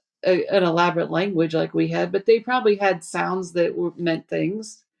wasn't an elaborate language like we had, but they probably had sounds that meant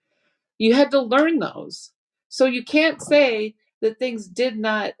things. You had to learn those. So you can't say that things did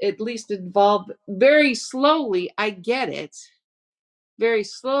not at least evolve very slowly. I get it. Very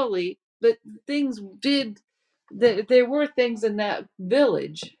slowly, but things did. There were things in that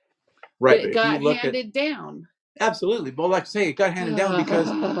village that got handed down. Absolutely. But like I say, it got handed down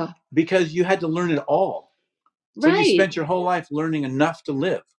because you had to learn it all. So you spent your whole life learning enough to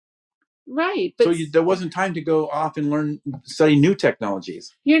live. Right. But so there wasn't time to go off and study new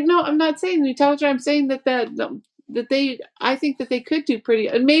technologies. I'm not saying new technology. I'm saying that I think that they could do pretty,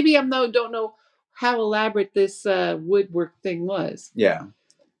 and maybe don't know how elaborate this woodwork thing was. Yeah.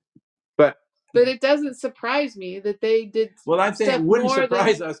 But it doesn't surprise me that they did. Well, I'm saying it wouldn't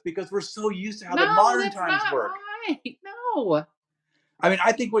surprise us because we're so used to how the modern times work. Right. No. I mean,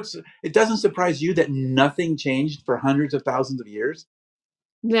 I think it doesn't surprise you that nothing changed for hundreds of thousands of years.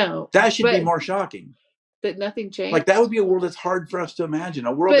 No. That should be more shocking. That nothing changed? Like, that would be a world that's hard for us to imagine.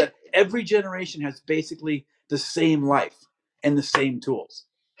 A world that every generation has basically the same life and the same tools.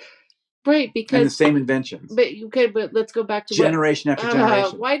 Right, because... And the same inventions. But let's go back to generation after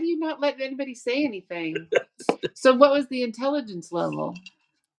generation. Why do you not let anybody say anything? So what was the intelligence level?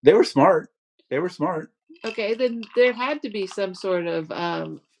 They were smart. Okay, then there had to be some sort of...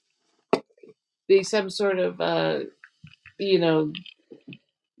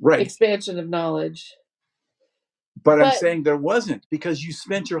 expansion of knowledge. But I'm saying there wasn't, because you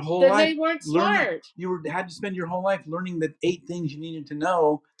spent your whole life. They weren't smart. You had to spend your whole life learning the 8 things you needed to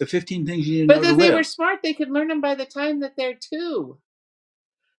know, the 15 things you needed to know. But if they were smart, they could learn them by the time that they're 2.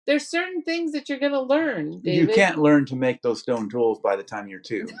 There's certain things that you're going to learn, David. You can't learn to make those stone tools by the time you're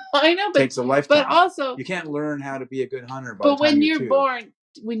 2. I know, but it takes a lifetime. But also, you can't learn how to be a good hunter by the time you're 2.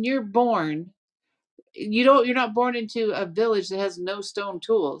 When you're born, you're not born into a village that has no stone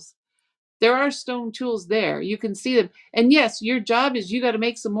tools. There are stone tools there. You can see them. And yes, your job is you got to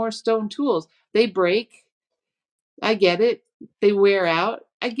make some more stone tools. They break. I get it. They wear out.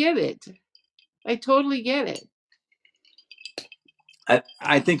 I get it. I totally get it.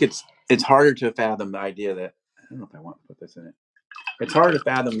 I think it's harder to fathom the idea that, I don't know if I want to put this in it. It's hard to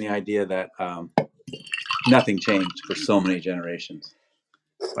fathom the idea that nothing changed for so many generations.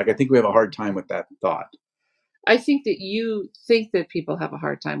 Like, I think we have a hard time with that thought. I think that you think that people have a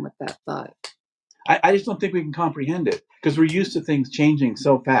hard time with that thought. I just don't think we can comprehend it because we're used to things changing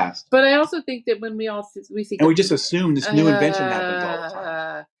so fast. But I also think that when we think, and we just assume this new invention happens all the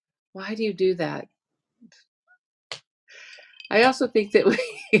time. Why do you do that? I also think that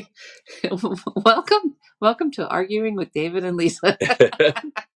we welcome to Arguing with David and Lisa.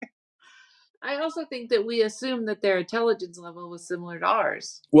 I also think that we assume that their intelligence level was similar to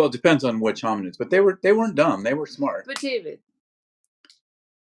ours. Well, it depends on which hominids, but they weren't dumb. They were smart. But David,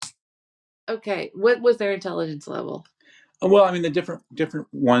 okay, what was their intelligence level? Well, I mean, the different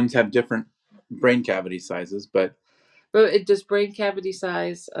ones have different brain cavity sizes, but does brain cavity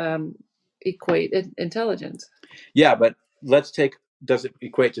size equate intelligence? Yeah, but does it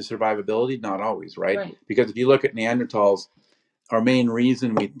equate to survivability? Not always, right? Right. Because if you look at Neanderthals, our main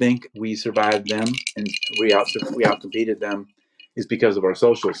reason we think we survived them and we outcompeted them is because of our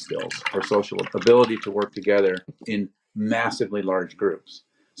social skills, our social ability to work together in massively large groups.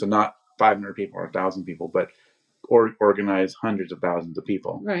 So not 500 people or 1,000 people, but organize hundreds of thousands of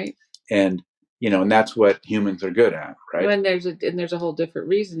people. Right. And and that's what humans are good at, right? When there's a whole different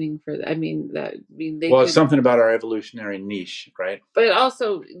reasoning for that. It's something about our evolutionary niche, right? But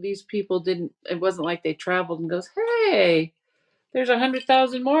also, these people didn't. It wasn't like they traveled and goes, "Hey, there's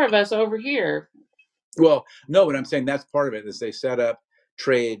 100,000 more of us over here." Well, no, but I'm saying that's part of it is they set up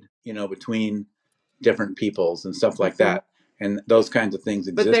trade, between different peoples and stuff like that, and those kinds of things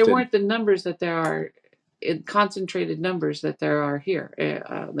existed. But there weren't the numbers that there are, in concentrated numbers that there are here.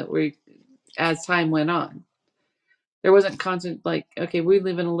 As time went on, there wasn't constant okay, we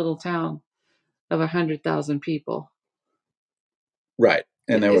live in a little town of 100,000 people. Right.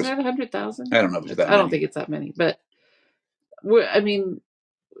 And is that 100,000? I don't know if it's that many. I don't think it's that many, but were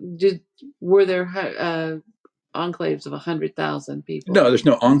there enclaves of 100,000 people? No, there's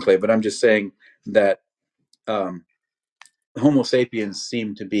no enclave, but I'm just saying that Homo sapiens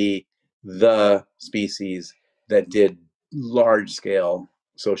seemed to be the species that did large scale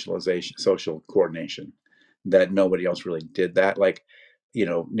socialization, social coordination, that nobody else really did that. Like,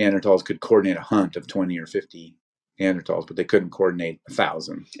 Neanderthals could coordinate a hunt of 20 or 50 Neanderthals, but they couldn't coordinate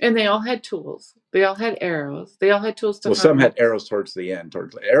 1,000. And they all had tools. They all had arrows. They all had tools to hunt. Some had arrows towards the end.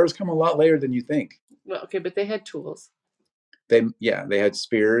 Arrows come a lot later than you think. Well, okay, but they had tools. They had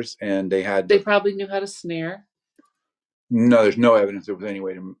spears, and they probably knew how to snare. No, there's no evidence there was any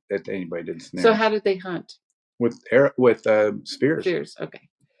way that anybody did snare. So how did they hunt? With spears. Spears, okay.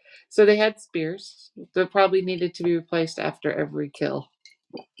 So they had spears that probably needed to be replaced after every kill.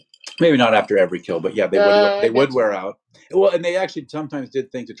 Maybe not after every kill, but yeah, they would wear out. Well, and they actually sometimes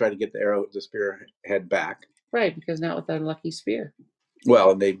did things to try to get the spear head back. Right, because not with that lucky spear.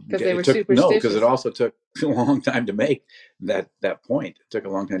 Well, and they were superstitious. No, because it also took a long time to make that point. It took a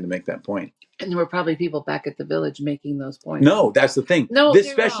long time to make that point. And there were probably people back at the village making those points. No, that's the thing. No, this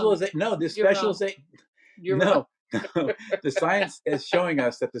specialization. No, this specialization. No. The science is showing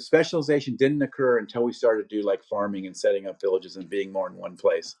us that the specialization didn't occur until we started to do like farming and setting up villages and being more in one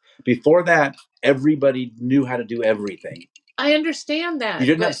place. Before that, everybody knew how to do everything. I understand that. You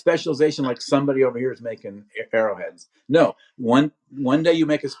didn't have specialization like somebody over here is making arrowheads. No, one day you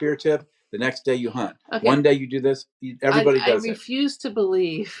make a spear tip, the next day you hunt. Okay. One day you do this. Everybody does it. I refuse to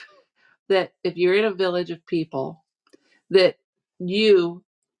believe that if you're in a village of people, that you,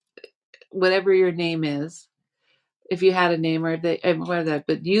 whatever your name is, if you had a name or whatever,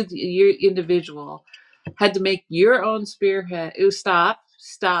 but your individual had to make your own spearhead. It was stop.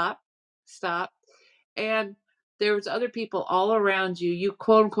 And there was other people all around you. You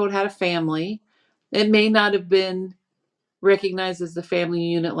quote unquote had a family. It may not have been recognized as the family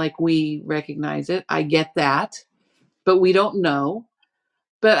unit like we recognize it. I get that, but we don't know.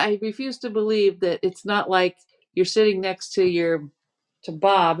 But I refuse to believe that it's not like you're sitting next to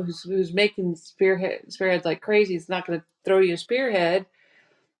Bob, who's making spearheads like crazy. He's not going to throw you a spearhead,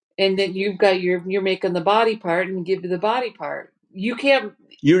 and then you're making the body part and give you the body part. You can't.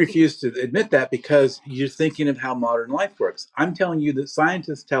 You refuse to admit that because you're thinking of how modern life works. I'm telling you that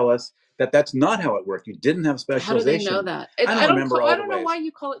scientists tell us that that's not how it worked. You didn't have specialization. How do they know that? I don't know why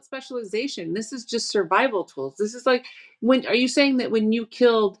you call it specialization. This is just survival tools. This is like are you saying that when you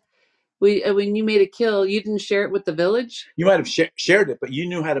killed? When you made a kill, you didn't share it with the village? You might have shared it, but you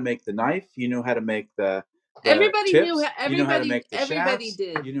knew how to make the knife. You knew how to make the everybody tips. Knew. Everybody, you know how to make the everybody shafts.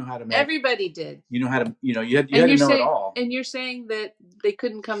 did. You knew how to make. Everybody did. You know how to. You had to know it all. And you're saying that they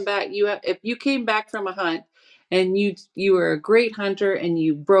couldn't come back. If you came back from a hunt, and you were a great hunter, and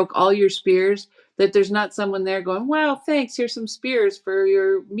you broke all your spears, that there's not someone there going, "Wow, thanks. Here's some spears for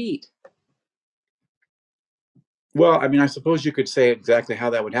your meat." Well, I mean, I suppose you could say exactly how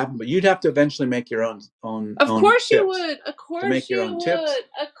that would happen, but you'd have to eventually make your own. Of course you would. Of course to make your own tips.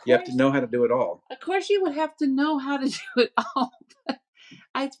 You have to know how to do it all. Of course you would have to know how to do it all.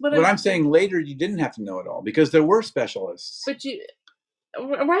 But I'm saying later you didn't have to know it all because there were specialists. But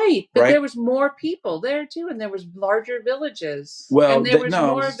Right, but right? there was more people there too, and there was larger villages. Well, and there was no, it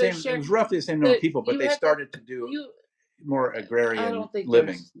more was of the the same. It share. was roughly the same number of people, but You they had started to do you. more I agrarian don't think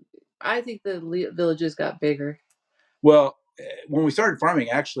living. I think the villages got bigger. Well, when we started farming,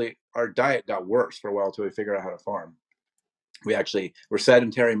 actually, our diet got worse for a while until we figured out how to farm. We actually were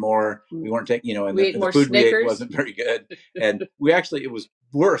sedentary more. We weren't taking, and We ate the more food we ate Snickers. wasn't very good. And it was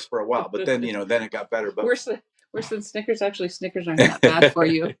worse for a while, but then, then it got better. But worse than Snickers. Actually, Snickers aren't that bad for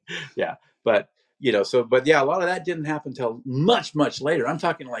you. Yeah, but but yeah, a lot of that didn't happen until much, much later. I'm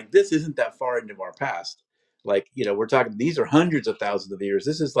talking like this isn't that far into our past. Like, we're talking, these are hundreds of thousands of years.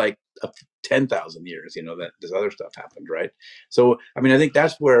 This is like 10,000 years, that this other stuff happened, right? So, I mean, I think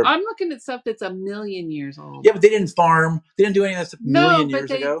that's where I'm looking at stuff that's a million years old. Yeah, but they didn't farm. They didn't do any of that stuff million years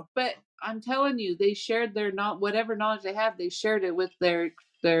ago. But I'm telling you, they shared their whatever knowledge they have. They shared it with their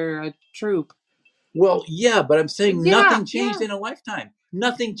troop. Well, yeah, but I'm saying nothing changed in a lifetime.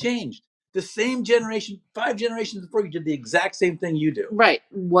 Nothing changed. The same generation, 5 generations before you did the exact same thing you do. Right.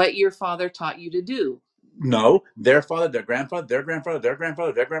 What your father taught you to do. No, their father, their grandfather, their grandfather, their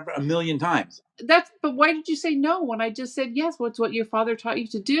grandfather, their grandfather, a million times. But why did you say no when I just said yes? What's what your father taught you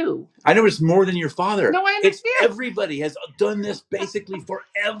to do? I know it's more than your father. No, I understand. Everybody has done this basically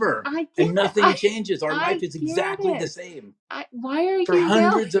forever. I get and nothing changes. Our life is exactly the same. Why are you for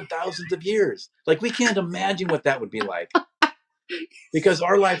hundreds of thousands of years? Like, we can't imagine what that would be like. Because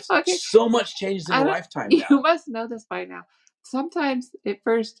our life, so much changes in a lifetime now. You must know this by now. Sometimes at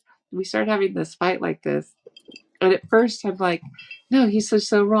first we start having this fight like this, and at first I'm like, no, he's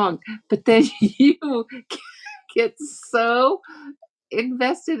so wrong. But then you get so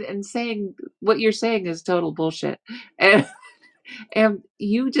invested in saying what you're saying is total bullshit, and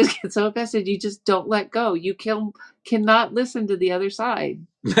you just get so invested you just don't let go. You cannot listen to the other side.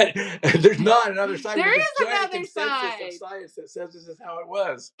 There's not another side. There There's is another side of science that says this is how it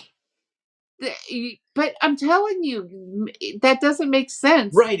was. But I'm telling you, that doesn't make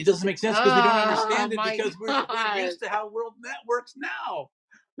sense. Right, it doesn't make sense because we don't understand it because we're used to how world net works now.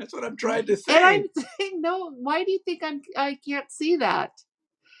 That's what I'm trying to say. And I'm saying, no, why do you think I can't see that?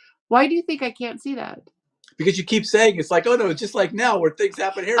 Why do you think I can't see that? Because you keep saying it's like, oh no, it's just like now where things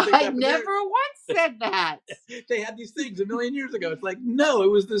happen here. I never once said that. They had these things a million years ago. It's like, no, it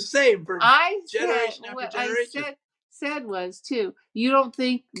was the same for generation after generation. I said was too, you don't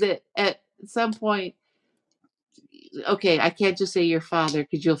think that at some point, okay, I can't just say your father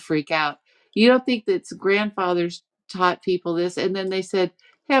because you'll freak out. You don't think that grandfathers taught people this and then they said,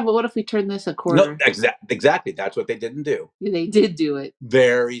 yeah, but what if we turn this a quarter? No, exactly. That's what they didn't do. They did do it.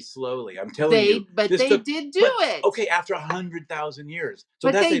 Very slowly. I'm telling you. But they did do it. Okay, after 100,000 years. So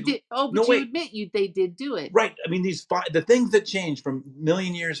but they did. Oh, but you admit they did do it. Right. I mean, the things that changed from a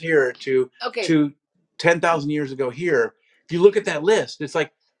million years here to 10,000 years ago here, if you look at that list, it's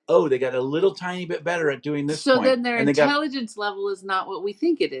like, oh, they got a little tiny bit better at doing this. So then their intelligence level is not what we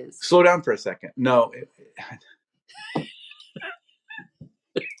think it is. Slow down for a second. No.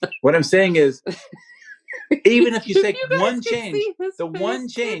 What I'm saying is, even if you take one change, the one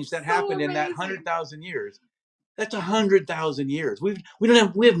change that happened in that 100,000 years, that's 100,000 years. We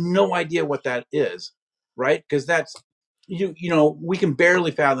have no idea what that is, right? Because that's we can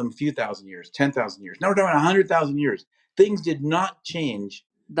barely fathom a few thousand years, 10,000 years. Now we're talking about 100,000 years. Things did not change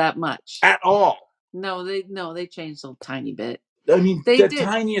that much at all. No, they changed a tiny bit. I mean, the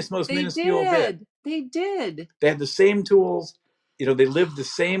tiniest, most minuscule bit. They did. They had the same tools. They lived the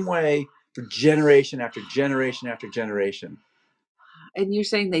same way for generation after generation after generation. And you're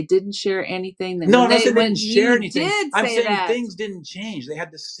saying they didn't share anything? No, I'm not saying they didn't share anything. I'm saying that. Things didn't change. They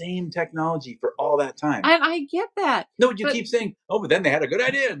had the same technology for all that time. And I get that. No, you keep saying, oh, but then they had a good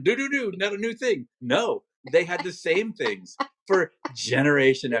idea. Not a new thing. No, they had the same things for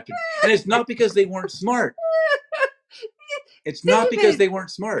generation after. And it's not because they weren't smart. It's not because they weren't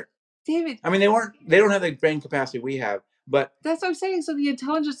smart. David. I mean, they don't have the brain capacity we have. But that's what I'm saying. So the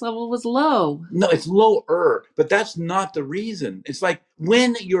intelligence level was low. No, it's lower, but that's not the reason. It's like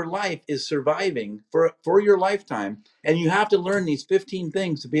when your life is surviving for your lifetime and you have to learn these 15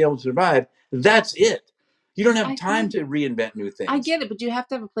 things to be able to survive, that's it. You don't have time to reinvent new things. I get it, but you have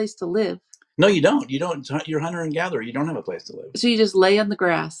to have a place to live. No, you don't. You don't. You're a hunter and gatherer. You don't have a place to live. So you just lay on the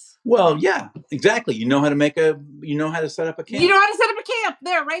grass. Well, yeah, exactly. You know how to set up a camp. You know how to set up a camp.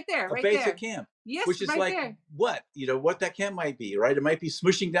 Right there. A basic camp. Yes, which is like there. What that camp might be, right? It might be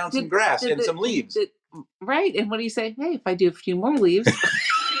smushing down some grass and some leaves, right? And what do you say? Hey, if I do a few more leaves,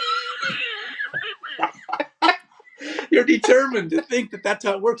 you're determined to think that that's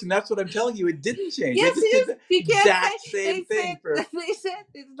how it works, and that's what I'm telling you. It didn't change. Yes, they just did the exact same thing. They said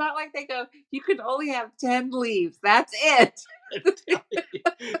it's not like they go. You can only have 10 leaves. That's it.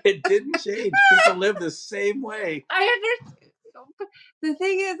 It didn't change. People live the same way. I understand. The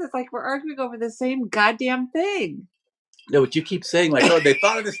thing is, it's like we're arguing over the same goddamn thing. No, but you keep saying like, oh, they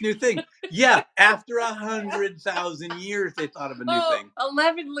thought of this new thing. Yeah, after 100,000 years, they thought of a new thing.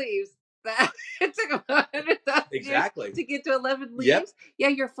 11 leaves. It took 100,000 Exactly. years to get to 11 leaves. Yep. Yeah,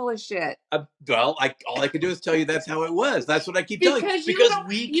 you're full of shit. Well, all I can do is tell you that's how it was. That's what I keep telling you. Because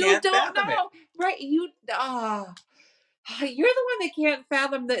we can't fathom it. Right? You're the one that can't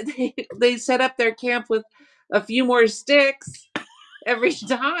fathom that they set up their camp with a few more sticks every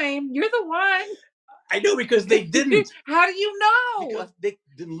time. You're the one. I know, because they didn't. How do you know? Because they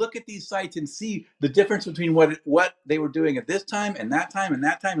didn't look at these sites and see the difference between what they were doing at this time and that time and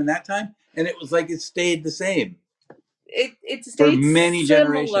that time and that time, and it was like it stayed the same. It stayed for many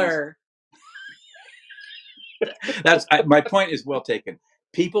similar. Generations. My point is well taken.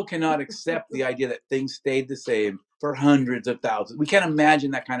 People cannot accept the idea that things stayed the same for hundreds of thousands. We can't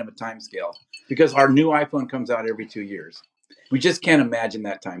imagine that kind of a time scale, because our new iPhone comes out every 2 years. We just can't imagine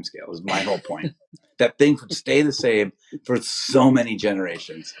that time scale, is my whole point. That things would stay the same for so many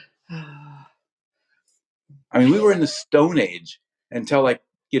generations. I mean, we were in the Stone Age until a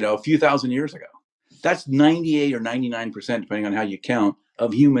few thousand years ago. That's 98 or 99%, depending on how you count,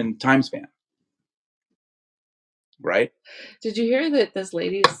 of human time span. Right? Did you hear that this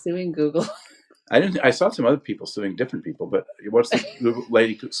lady is suing Google? I saw some other people suing different people, but what's this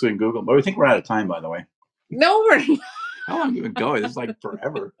lady suing Google? But we think we're out of time, by the way. No, we're not. How long have we been going? This is like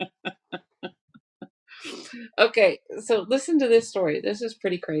forever. Okay, so listen to this story. This is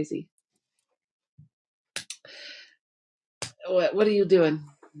pretty crazy. What are you doing?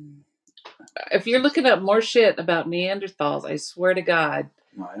 If you're looking up more shit about Neanderthals, I swear to God.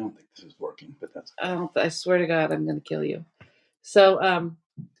 No, I don't think this is working, but that's. I swear to God, I'm going to kill you. So,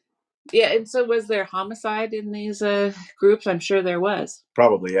 yeah, and so was there homicide in these groups? I'm sure there was.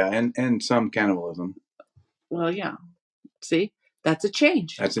 Probably, yeah, and some cannibalism. Well, yeah. See, that's a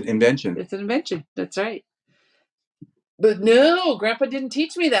change. That's an invention. It's an invention. That's right. But no, Grandpa didn't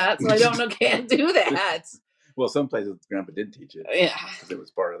teach me that, so I don't know. Can't do that. Well, some places Grandpa did teach it. Yeah, because it was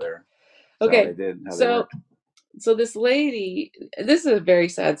part of their. Okay, how they did. How they worked. So this lady. This is a very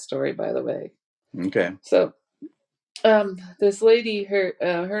sad story, by the way. Okay. So, this lady, her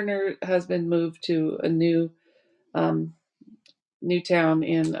and her husband moved to a new town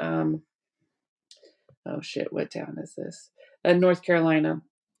in oh shit, what town is this? North Carolina.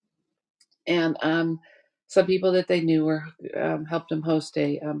 And some people that they knew were helped them host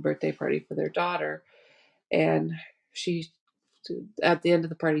a birthday party for their daughter, and at the end of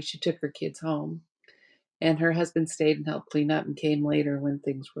the party she took her kids home, and her husband stayed and helped clean up and came later when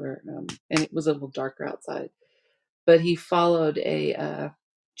things were and it was a little darker outside, but he followed a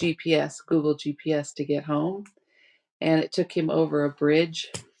Google GPS to get home, and it took him over a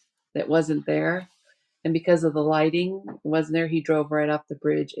bridge that wasn't there. And because of the lighting wasn't there, he drove right off the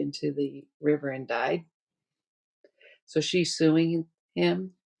bridge into the river and died. So she's suing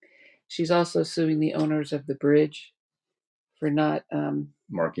him. She's also suing the owners of the bridge for not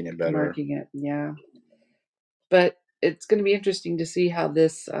marking it better. Marking it, yeah. But it's going to be interesting to see how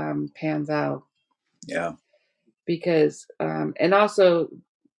this pans out. Yeah. Because and also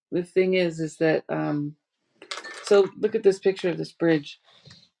the thing is that so look at this picture of this bridge.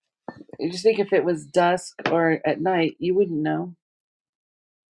 You just think if it was dusk or at night, you wouldn't know.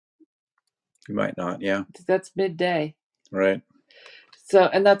 You might not, yeah. That's midday. Right. So,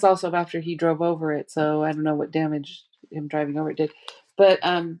 and that's also after he drove over it. So I don't know what damage him driving over it did. But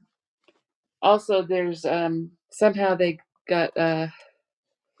also there's somehow they got try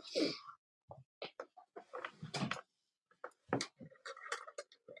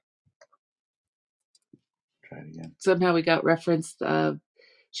it again. Somehow we got referenced.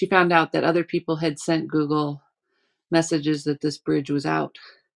 She found out that other people had sent Google messages that this bridge was out,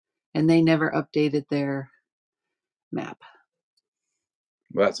 and they never updated their map.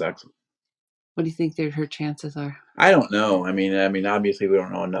 Well, that's excellent. What do you think her chances are? I don't know. I mean, obviously we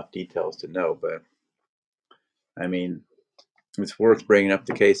don't know enough details to know, but I mean, it's worth bringing up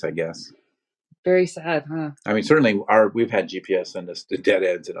the case, I guess. Very sad, huh? I mean, certainly we've had GPS send us to dead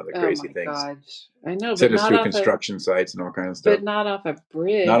ends and other crazy things. Oh my gosh. I know, send us through construction sites and all kinds of stuff. But not off a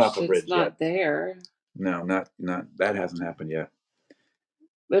bridge. Not off a bridge. It's not there. No, not that hasn't happened yet.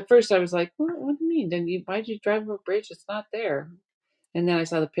 At first I was like, what do you mean? Then why'd you drive over a bridge? It's not there. And then I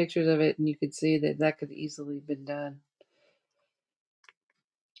saw the pictures of it, and you could see that could easily have been done.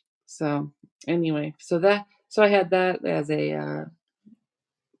 So anyway, so I had that as a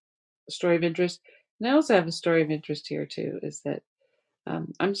story of interest. And I also have a story of interest here too, is that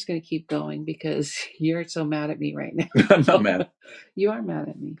I'm just going to keep going because you're so mad at me right now. I'm not mad. You are mad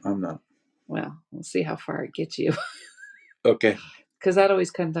at me. I'm not. Well, we'll see how far it gets you. Okay. Because that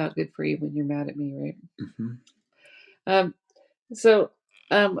always comes out good for you when you're mad at me, right? Mm-hmm. So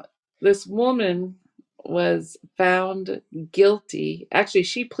this woman was found guilty. Actually,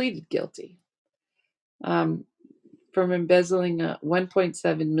 she pleaded guilty from embezzling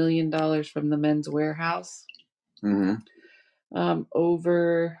 $1.7 million from the Men's Warehouse. Mm-hmm.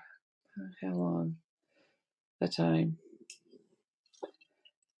 Over how long? A time.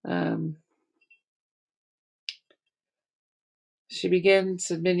 She began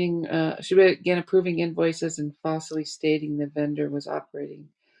approving invoices and falsely stating the vendor was operating.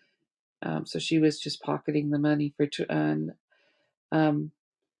 So she was just pocketing the money for. Okay,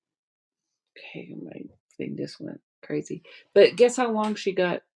 my thing just went crazy. But guess how long she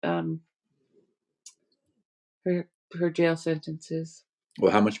got her jail sentences?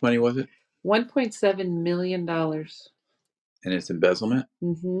 Well, how much money was it? $1.7 million. And it's embezzlement?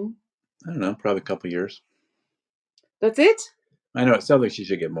 Mm-hmm. I don't know, probably a couple years. That's it? I know, it sounds like she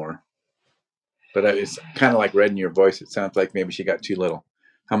should get more. But it's kind of like read in your voice. It sounds like maybe she got too little.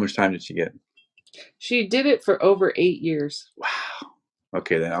 How much time did she get? She did it for over 8 years. Wow.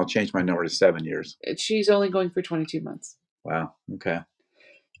 Okay, then I'll change my number to 7 years. She's only going for 22 months. Wow. Okay.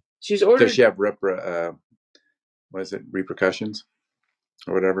 She's ordered. Does she have repercussions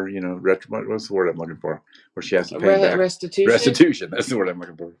or whatever? You know, what's the word I'm looking for? Where she has to pay back restitution. Restitution. That's the word I'm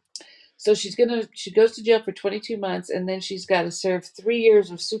looking for. So she goes to jail for 22 months, and then she's got to serve 3 years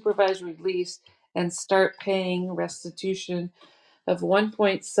of supervised release and start paying restitution of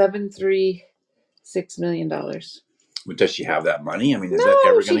 $1.736 million. Does she have that money? I mean, is that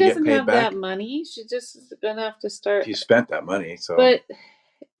ever going to get paid back? No, she doesn't have that money. She just is going to have to start. She spent that money, so. But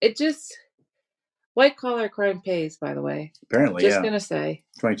it just white collar crime pays. By the way, apparently, just going to say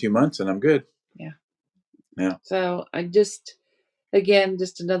 22 months, and I'm good. Yeah. Yeah. So I just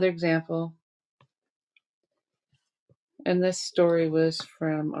another example. And this story was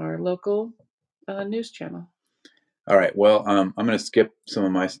from our local news channel. All right. Well, I'm going to skip some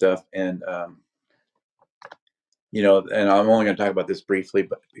of my stuff, and and I'm only going to talk about this briefly,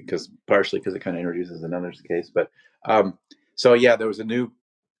 but partially because it kind of introduces another case. But so yeah, there was a new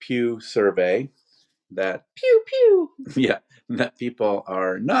Pew survey that that people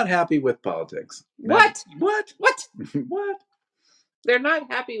are not happy with politics. What? What? They're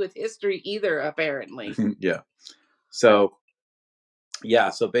not happy with history either, apparently. Yeah. So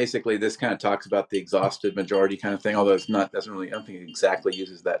basically this kind of talks about the exhausted majority kind of thing, although I don't think it exactly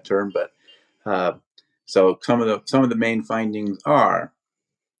uses that term, but so some of the main findings are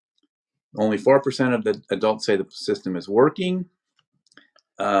only 4% of the adults say the system is working.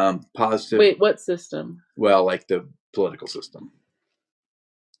 Positive. Wait, what system? Well, like the political system.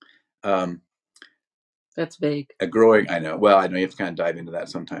 That's vague. I know. Well, I know you have to kind of dive into that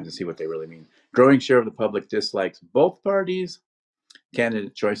sometimes to see what they really mean. Growing share of the public dislikes both parties.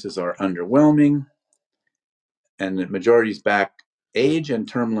 Candidate choices are underwhelming. And the majorities back age and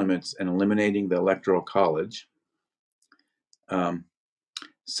term limits and eliminating the electoral college. And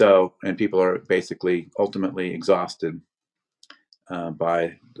people are basically ultimately exhausted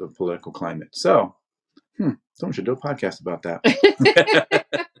by the political climate. So, someone should do a podcast about that.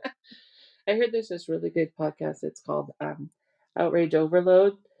 I heard there's this really good podcast. It's called Outrage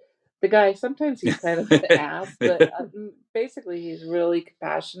Overload. The guy, sometimes he's kind of an ass, but basically he's really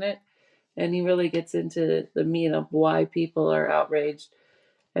compassionate, and he really gets into the meat of why people are outraged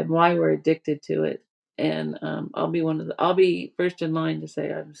and why we're addicted to it. And I'll be first in line to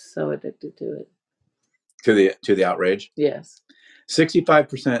say I'm so addicted to it. To the outrage? Yes.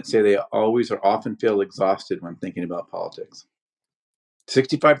 65% say they always or often feel exhausted when thinking about politics.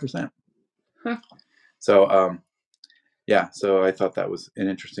 65%. Huh. So, so I thought that was an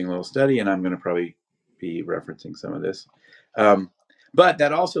interesting little study, and I'm going to probably be referencing some of this. But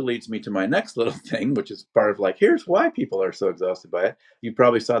that also leads me to my next little thing, which is part of here's why people are so exhausted by it. You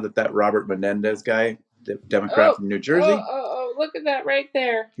probably saw that Robert Menendez guy, Democrat from New Jersey. Oh, look at that right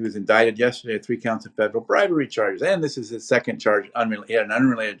there. He was indicted yesterday on 3 counts of federal bribery charges, and this is his second charge. He had an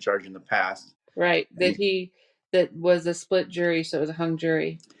unrelated charge in the past. Right, that was a split jury, so it was a hung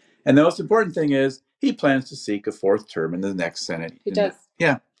jury. And the most important thing is he plans to seek a 4th term in the next Senate. He does.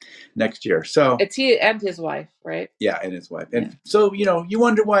 Next year. So it's he and his wife, right? Yeah, and his wife. And so, you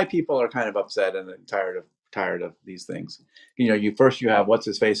wonder why people are kind of upset and tired of these things. You have what's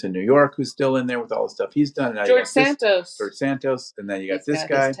his face in New York who's still in there with all the stuff he's done. And George Santos, and then you got this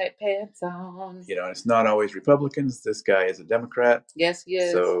guy. His tight pants on. It's not always Republicans. This guy is a Democrat. Yes, he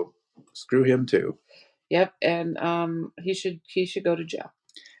is. So screw him too. Yep, and he should go to jail.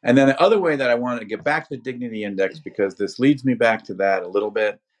 And then the other way that I wanted to get back to the dignity index, because this leads me back to that a little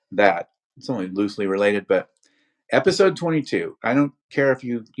bit, that it's only loosely related, but episode 22, I don't care if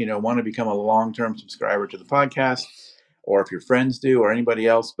you want to become a long-term subscriber to the podcast, or if your friends do, or anybody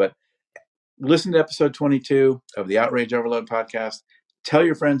else, but listen to episode 22 of the Outrage Overload podcast. Tell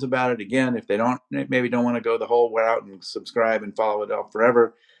your friends about it. Again, if they maybe don't want to go the whole route and subscribe and follow it up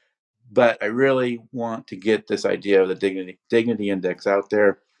forever, but I really want to get this idea of the dignity index out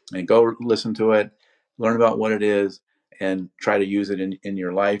there, and go listen to it, learn about what it is, and try to use it in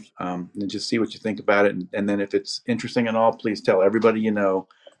your life, and just see what you think about it. And then if it's interesting at all, please tell everybody you know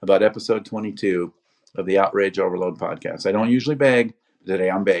about episode 22 of the Outrage Overload podcast. I don't usually beg. Today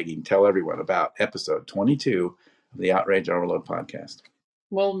I'm begging. Tell everyone about episode 22 of the Outrage Overload podcast.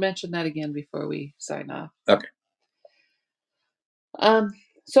 We'll mention that again before we sign off. Okay.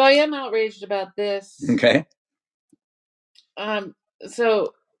 So I am outraged about this. Okay.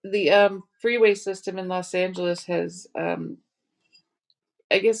 So the freeway system in Los Angeles has,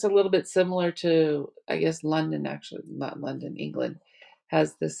 I guess, a little bit similar to, I guess, London, actually, not London, England,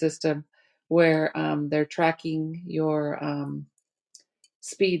 has the system where they're tracking your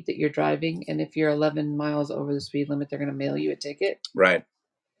speed that you're driving, and if you're 11 miles over the speed limit, they're going to mail you a ticket. Right.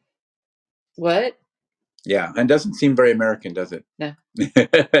 What? Yeah, and it doesn't seem very American, does it? No. No.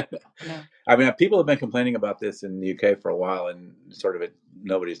 I mean, people have been complaining about this in the UK for a while, and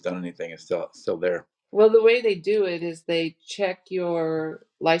nobody's done anything. It's still there. Well, the way they do it is they check your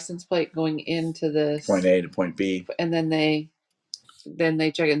license plate going into the Point A to point B. and then they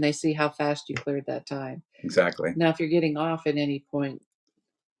check and they see how fast you cleared that time. Exactly. Now, if you're getting off at any point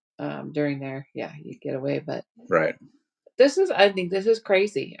during there, yeah, you get away. But right. I think this is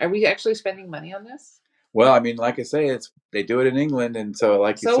crazy. Are we actually spending money on this? Well, I mean, like I say, they do it in England, and so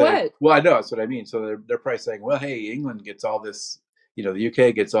you say, what? Well, I know that's what I mean. So they're probably saying, well, hey, England gets all this, the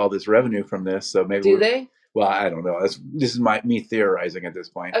UK gets all this revenue from this, so maybe do they? Well, I don't know. This is me theorizing at this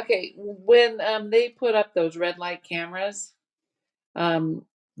point. Okay, when they put up those red light cameras,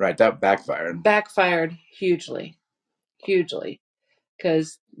 right, that backfired. Backfired hugely,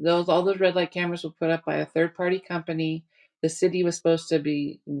 because all those red light cameras were put up by a third party company. The city was supposed to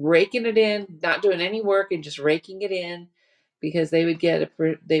be raking it in, not doing any work and just raking it in, because they would get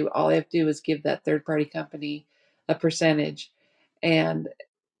all they have to do is give that third party company a percentage, and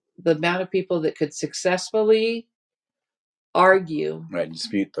the amount of people that could successfully argue, right,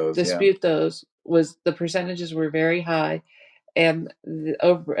 dispute those was the percentages were very high, and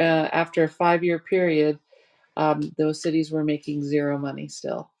after a 5-year period, those cities were making zero money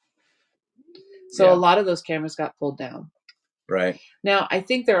still. So a lot of those cameras got pulled down. Right. Now, I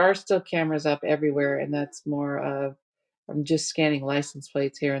think there are still cameras up everywhere, and that's more of I'm just scanning license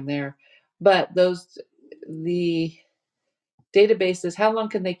plates here and there. But the databases, how long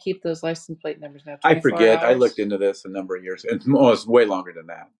can they keep those license plate numbers now? I forget. Hours? I looked into this a number of years. It's way longer than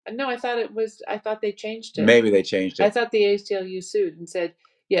that. No, I thought they changed it. Maybe they changed it. I thought the ACLU sued and said,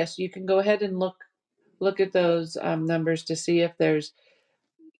 yes, you can go ahead and look at those numbers to see if there's,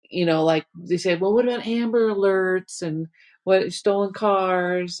 like they said, well, what about Amber Alerts and what stolen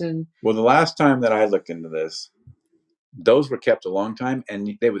cars and. Well, the last time that I looked into this, those were kept a long time,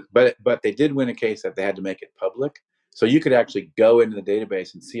 and but they did win a case that they had to make it public, so you could actually go into the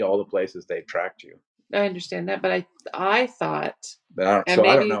database and see all the places they've tracked you. I understand that, but I thought. But I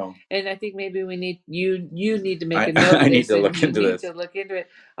don't know. And I think maybe we need you need to make a note. I need to look into this. You need to look into it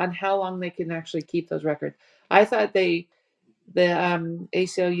on how long they can actually keep those records. I thought the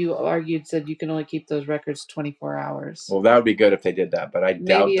ACLU said you can only keep those records 24 hours. Well, that would be good if they did that, but I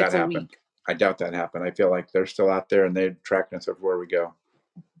doubt that happened. I doubt that happened. I feel like they're still out there and they're tracking us everywhere we go.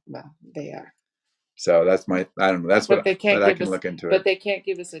 Well, they are. So that's I don't know. That's what I can look into it. But they can't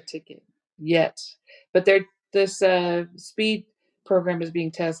give us a ticket yet. But this speed program is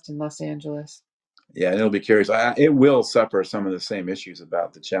being tested in Los Angeles. Yeah, and it'll be curious. It will suffer some of the same issues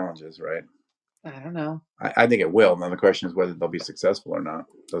about the challenges, right? I don't know. I think it will. Now the question is whether they'll be successful or not,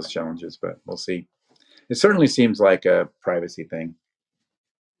 those challenges, but we'll see. It certainly seems like a privacy thing.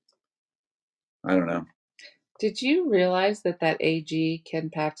 I don't know. Did you realize that AG,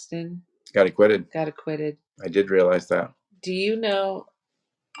 Ken Paxton, got acquitted? I did realize that. Do you know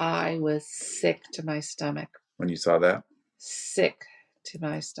I was sick to my stomach when you saw that? Sick to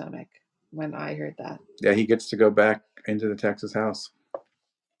my stomach when I heard that. Yeah, he gets to go back into the Texas House.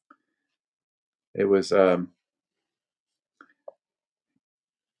 It was at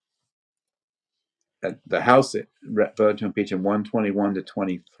the House voted to impeach him 121 to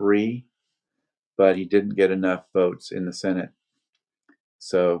 23, but he didn't get enough votes in the Senate.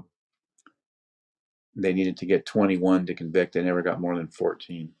 So they needed to get 21 to convict. They never got more than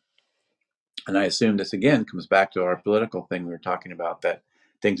 14. And I assume this again comes back to our political thing we were talking about, that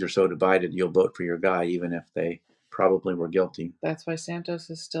things are so divided, you'll vote for your guy even if they probably were guilty. That's why Santos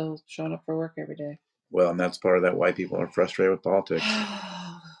is still showing up for work every day. Well, and that's part of that why people are frustrated with politics.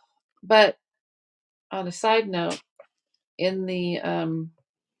 But on a side note, in the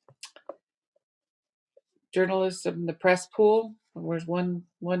journalism, the press pool, where's one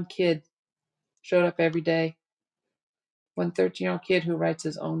kid showed up every day. One 13-year-old kid who writes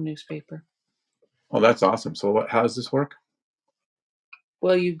his own newspaper. Oh, that's awesome. So how does this work?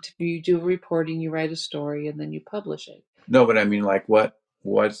 Well, you do reporting, you write a story, and then you publish it. No, but I mean, like, what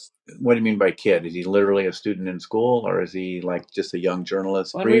do you mean by kid? Is he literally a student in school, or is he like just a young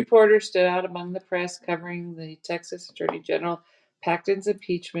journalist? One reporter stood out among the press covering the Texas Attorney General Paxton's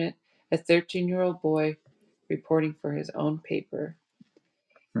impeachment, a 13-year-old boy reporting for his own paper.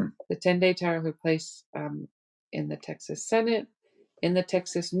 The 10-day trial took place in the Texas Senate. In the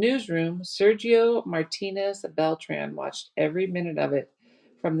Texas newsroom, Sergio Martinez Beltran watched every minute of it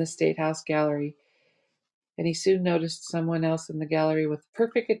from the State House gallery, and he soon noticed someone else in the gallery with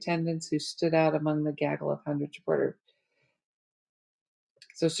perfect attendance who stood out among the gaggle of hundreds of reporters.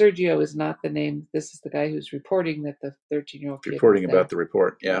 So Sergio is not the name. This is the guy who's reporting that the 13-year-old kid reporting about the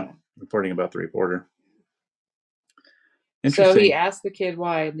report. Yeah, reporting about the reporter. So he asked the kid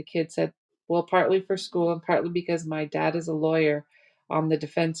why, and the kid said, well, partly for school and partly because my dad is a lawyer on the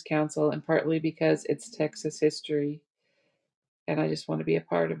defense council and partly because it's Texas history and I just want to be a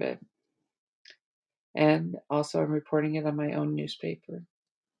part of it. And also I'm reporting it on my own newspaper.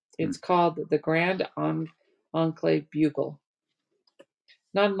 It's called the Grand Enclave Bugle.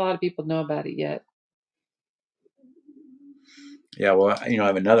 Not a lot of people know about it yet. Yeah, well, I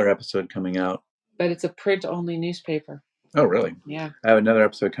have another episode coming out. But it's a print-only newspaper. Oh, really? Yeah. I have another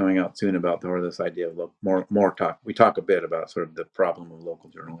episode coming out soon about this idea of more talk. We talk a bit about sort of the problem of local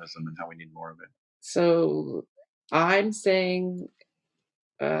journalism and how we need more of it. So I'm saying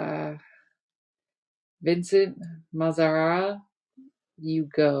Vincent Mazzara, you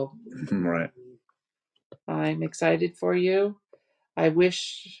go. Right. I'm excited for you. I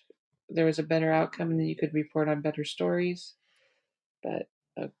wish there was a better outcome and that you could report on better stories. But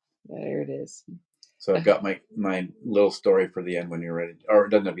there it is. So I've got my little story for the end when you're ready. Or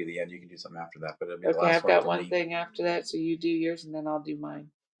it doesn't have to be the end. You can do something after that. But it'll be the last one. Okay, I've got one thing after that. So you do yours and then I'll do mine.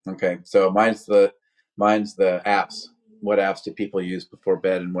 Okay. So mine's the apps. What apps do people use before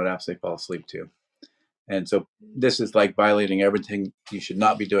bed and what apps they fall asleep to? And so this is like violating everything. You should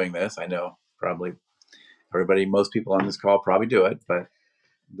not be doing this. I know probably most people on this call probably do it, but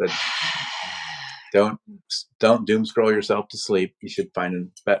don't doom scroll yourself to sleep. You should find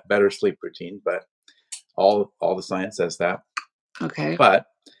a better sleep routine. But all the science says that. Okay. But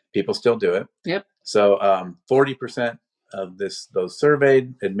people still do it. Yep. So 40% of those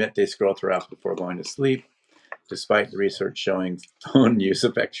surveyed admit they scroll through apps before going to sleep. Despite the research showing phone use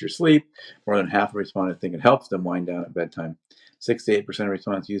affects your sleep, more than half of respondents think it helps them wind down at bedtime. 68% of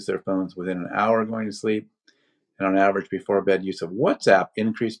respondents use their phones within an hour going to sleep. And on average, before bed, use of WhatsApp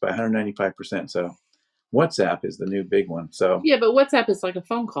increased by 195%. So WhatsApp is the new big one. So yeah, but WhatsApp is like a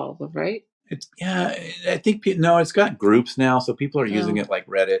phone call, right? I think it's got groups now, so people are using it like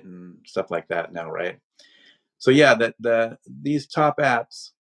Reddit and stuff like that now, right? So yeah, these top apps,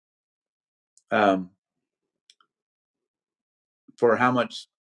 for how much,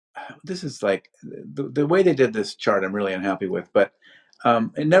 this is like the way they did this chart, I'm really unhappy with, but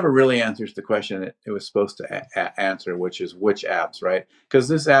it never really answers the question it was supposed to answer, which is which apps, right? Because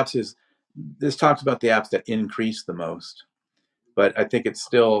this talks about the apps that increase the most. But I think it's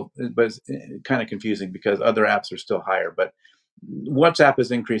kind of confusing because other apps are still higher. But WhatsApp has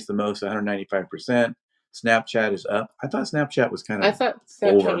increased the most, 195%. Snapchat is up. I thought Snapchat was kind of I thought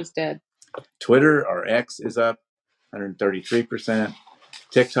Snapchat was dead. Twitter, or X, is up 133%.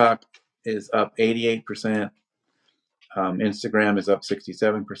 TikTok is up 88%. Instagram is up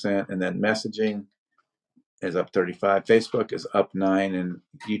 67%. And then messaging is up 35%. Facebook is up 9%. And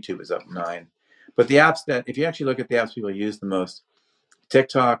YouTube is up 9%. But the apps if you actually look at the apps people use the most,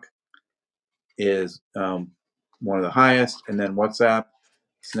 TikTok is one of the highest, and then WhatsApp,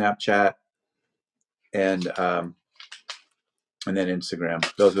 Snapchat, and then Instagram.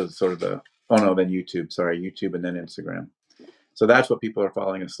 Those are sort of then YouTube, and then Instagram. So that's what people are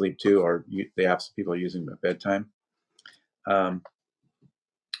falling asleep to, or the apps people are using at bedtime, for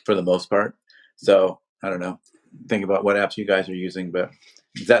the most part. So I don't know. Think about what apps you guys are using, but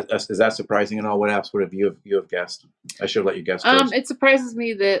is that surprising at all? What apps would you have guessed? I should have let you guess first. It surprises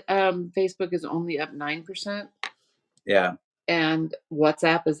me that Facebook is only up 9%. Yeah. And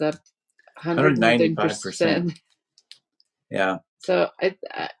WhatsApp is up 195%. Yeah. So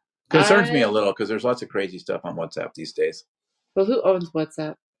Concerns me a little because there's lots of crazy stuff on WhatsApp these days. Well, who owns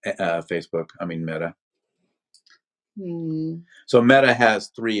WhatsApp? Facebook. I mean, Meta. Hmm. So Meta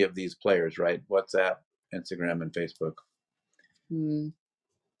has 3 of these players, right? WhatsApp, Instagram, and Facebook.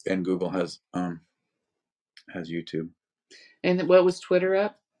 And Google has YouTube. And what was Twitter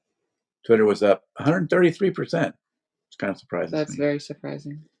up? Twitter was up 133%. It's kind of surprising. That's very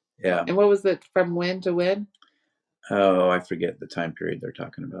surprising. Yeah. And what was it from when to when? Oh, I forget the time period they're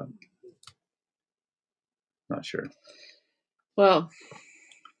talking about. Not sure. Well,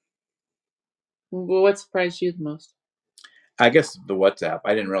 what surprised you the most? I guess the WhatsApp.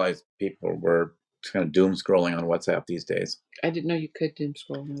 I didn't realize people were kind of doom scrolling on WhatsApp these days. I didn't know you could doom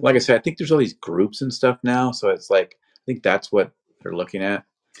scroll. Like I said, I think there's all these groups and stuff now. So it's like, I think that's what they're looking at.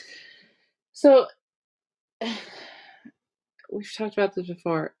 So we've talked about this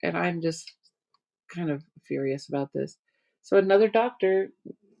before, and I'm just kind of furious about this. So another doctor,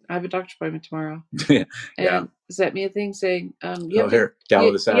 I have a doctor's appointment tomorrow. And sent me a thing saying, you haven't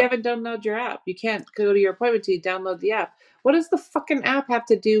downloaded your app. You can't go to your appointment till you download the app. What does the fucking app have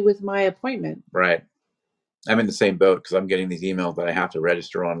to do with my appointment? Right. I'm in the same boat because I'm getting these emails that I have to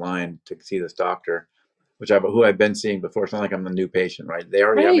register online to see this doctor, who I've been seeing before. It's not like I'm a new patient, right? They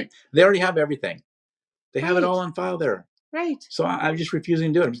already have everything. They have it all on file there. Right. So I'm just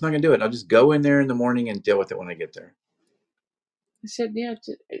refusing to do it. I'm just not going to do it. I'll just go in there in the morning and deal with it when I get there. I said, yeah,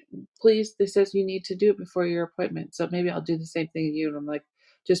 please. This says you need to do it before your appointment. So maybe I'll do the same thing to you. And I'm like,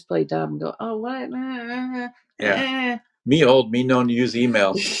 just play dumb and go, oh, what? Yeah. Me known to use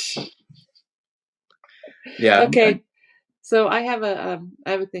emails. Yeah. Okay. So I have a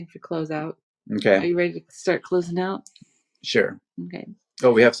thing for close out. Okay. Are you ready to start closing out? Sure. Okay.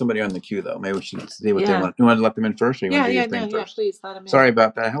 Oh, we have somebody on the queue though. Maybe we should see what they want. You want to let them in first, or you want to do your thing first? Yeah, please let them in. Sorry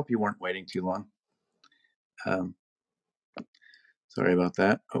about that. I hope you weren't waiting too long. Sorry about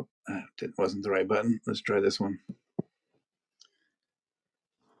that. Oh, it wasn't the right button. Let's try this one.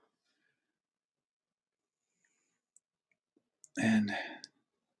 And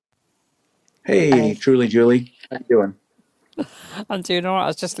hey, Truly Julie, how you doing? I'm doing all right. I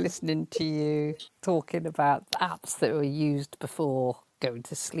was just listening to you talking about the apps that were used before going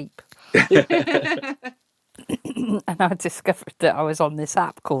to sleep. And I discovered that I was on this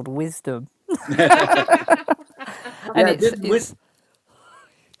app called Wisdom. And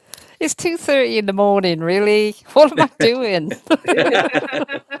it's 2:30 in the morning, really. What am I doing?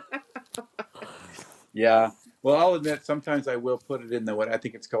 Yeah. Well, I'll admit sometimes I will put it in what I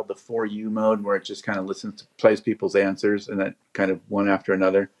think it's called the For You mode, where it just kind of plays people's answers and that kind of one after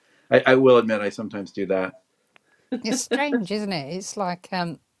another. I will admit I sometimes do that. It's strange, isn't it? It's like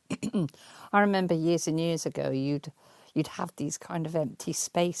I remember years and years ago, you'd have these kind of empty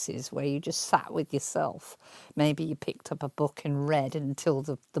spaces where you just sat with yourself. Maybe you picked up a book and read until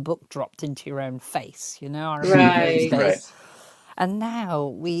the book dropped into your own face. I remember those days. Right. And now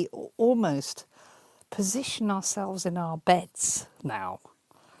we almost position ourselves in our beds now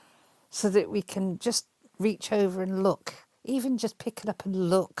so that we can just reach over and look, even just pick it up and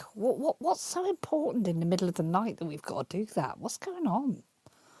look. What's so important in the middle of the night that we've got to do that? What's going on?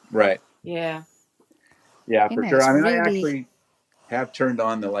 Right. Yeah. Yeah, for sure. I mean, I actually have turned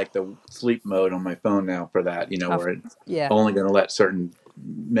on the sleep mode on my phone now for that, where it's only going to let certain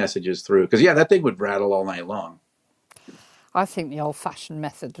messages through. Because, that thing would rattle all night long. I think the old-fashioned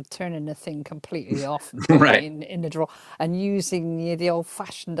method of turning the thing completely off and putting it in the drawer and using the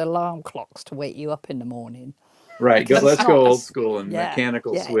old-fashioned alarm clocks to wake you up in the morning. Right. Let's go old school and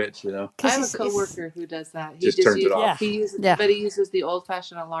mechanical switch, I have a coworker who does that. He just turns it off. But he uses the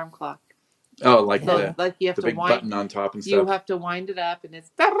old-fashioned alarm clock. Oh, like you have to big button on top and stuff. You have to wind it up, and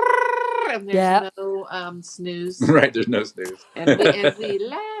it's and there's no snooze. Right, there's no snooze. And we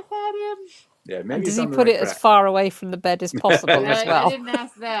laugh at him. Yeah, maybe. Does he put it as far away from the bed as possible as well? I didn't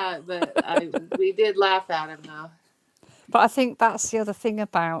ask that, but we did laugh at him though. But I think that's the other thing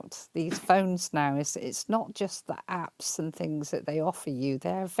about these phones now is it's not just the apps and things that they offer you.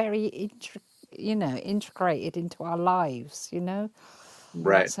 They're very integrated into our lives,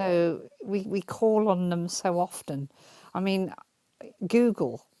 Right. So we call on them so often. I mean,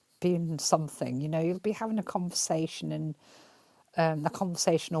 Google being something, you'll be having a conversation and the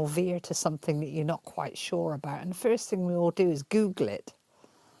conversation will veer to something that you're not quite sure about. And the first thing we all do is Google it.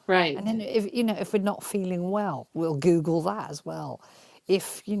 Right. And then if we're not feeling well, we'll Google that as well.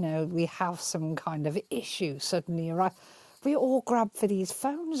 If, we have some kind of issue suddenly arrive, we all grab for these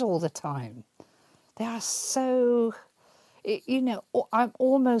phones all the time. They are so, I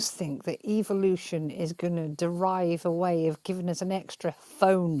almost think that evolution is going to derive a way of giving us an extra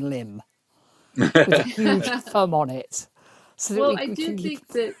phone limb. with a huge thumb on it, so that Well, we, I we do can keep. think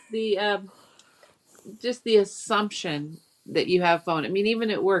that the just the assumption that you have phone. I mean,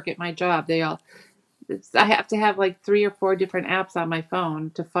 even at work, at my job, I have to have like 3 or 4 different apps on my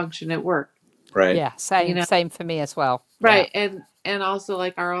phone to function at work. Right. Yeah, You know, same for me as well. Yeah, right? And also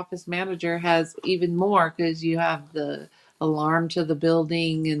like our office manager has even more because you have the alarm to the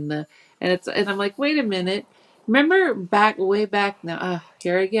building and I'm like, wait a minute. Remember back way back now?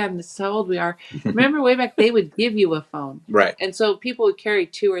 Here again, this is how old we are. Remember way back, they would give you a phone, Right. and so people would carry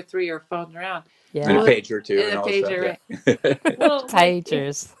 2 or 3 or phones around. And a yeah, Well, pager too, and and a all this stuff. pager, right? Yeah. Well, like if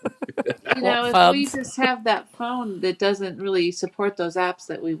pagers. What if we thumbs? just have that phone that doesn't really support those apps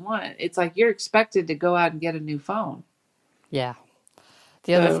that we want, it's like you're expected to go out and get a new phone. Yeah.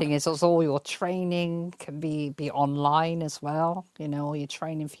 The other So thing is also all your training can be online as well. You know, all your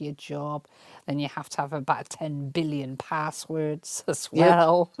training for your job. Then you have to have about 10 billion passwords as yep,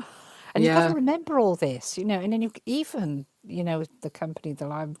 well. And you've got to yeah, remember all this, you know. And then you even, you know, the company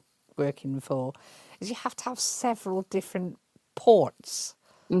that I'm working for is you have to have several different ports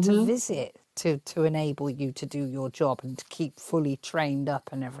to mm-hmm. visit to enable you to do your job and to keep fully trained up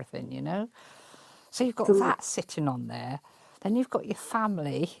and everything, you know. So you've got that sitting on there. Then you've got your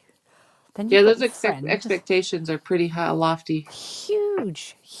family. Then Yeah, you've got those your friends. expectations are pretty high, lofty.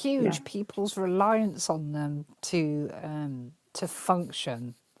 Huge, Yeah. huge. People's reliance on them to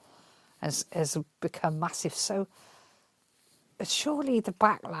function has become massive. So surely the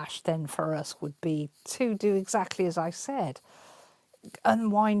backlash then for us would be to do exactly as I said,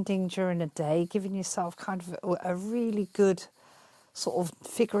 unwinding during the day, giving yourself kind of a really good sort of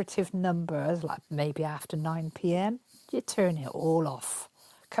figurative number, like maybe after 9 p.m., you turn it all off,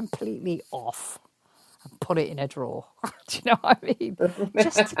 completely off, and put it in a drawer. Do you know what I mean?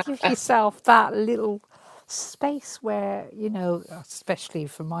 Just to give yourself that little space where, you know, especially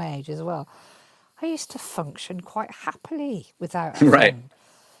for my age as well, I used to function quite happily without a Right. phone.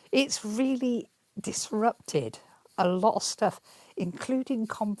 It's really disrupted a lot of stuff, including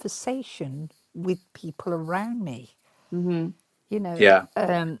conversation with people around me. Mm-hmm. You know, Yeah.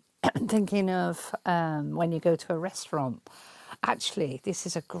 thinking of when you go to a restaurant. Actually, this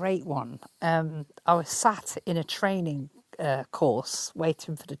is a great one. I was sat in a training course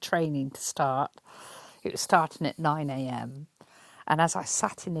waiting for the training to start. It was starting at 9 a.m. And as I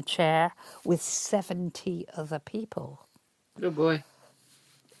sat in a chair with 70 other people, Oh boy.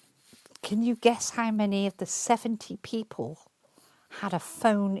 can you guess how many of the 70 people had a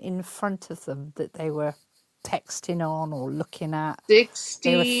phone in front of them that they were texting on or looking at?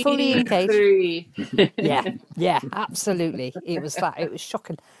 They were fully engaged. 63. Yeah, yeah, absolutely. It was that. It was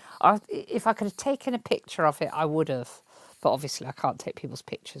shocking. If I could have taken a picture of it, I would have. But obviously, I can't take people's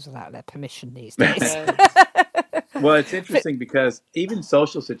pictures without their permission these days. Yeah. Well, it's But interesting because even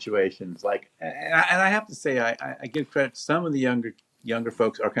social situations, like, and I have to say, I give credit. Some of the younger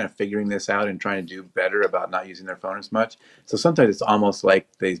folks are kind of figuring this out and trying to do better about not using their phone as much. So sometimes it's almost like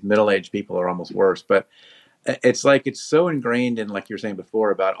these middle-aged people are almost worse. But it's like it's so ingrained in, like you were saying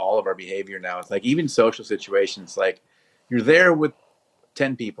before, about all of our behavior now. It's like even social situations, like you're there with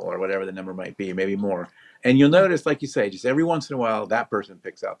 10 people or whatever the number might be, maybe more. And you'll notice, like you say, just every once in a while, that person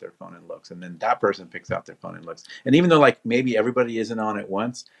picks out their phone and looks, and then that person picks out their phone and looks. And even though, like, maybe everybody isn't on at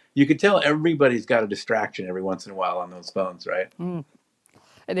once, you could tell everybody's got a distraction every once in a while on those phones, right?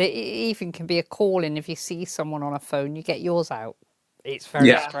 and it even can be a call in if you see someone on a phone, you get yours out. It's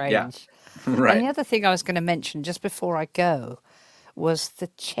very Yeah, Yeah. yeah, strange. And right. the other thing I was going to mention just before I go was the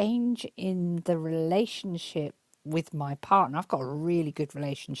change in the relationship with my partner. I've got a really good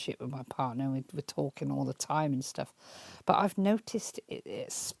relationship with my partner. We're talking all the time and stuff. But I've noticed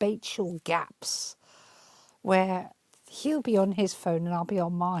spatial gaps where he'll be on his phone and I'll be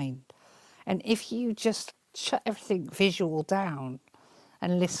on mine. And if you just shut everything visual down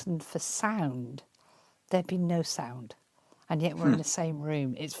and listen for sound, there'd be no sound. And yet we're in the same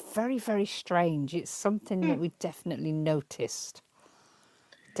room. It's very, very strange. It's something that we've definitely noticed.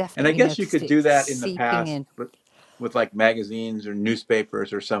 And I Definitely guess you noticed could it do that in the seeping past in. with like magazines or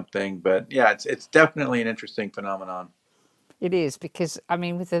newspapers or something. But yeah, it's definitely an interesting phenomenon. It is because I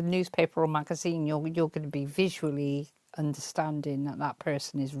mean, with a newspaper or magazine, you're going to be visually understanding that that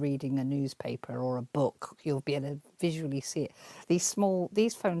person is reading a newspaper or a book. You'll be able to visually see it.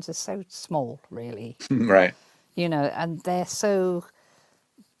 These phones are so small, really, Right. you know, and they're so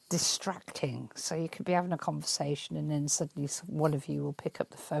distracting. So you could be having a conversation, and then suddenly one of you will pick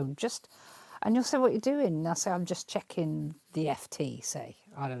up the phone, and you'll say, "What you're doing?" And I'll say, "I'm just checking the FT." Say,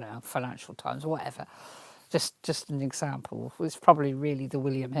 I don't know, Financial Times, or whatever. Just an example. It's probably really the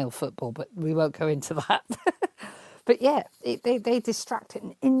William Hill football, but we won't go into that. But yeah, they distract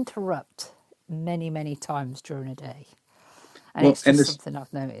and interrupt many, many times during a day. And Well, it's and just this something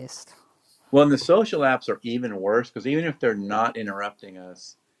I've noticed. well, and the social apps are even worse because even if they're not interrupting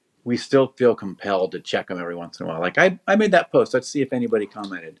us, we still feel compelled to check them every once in a while. Like I made that post. Let's see if anybody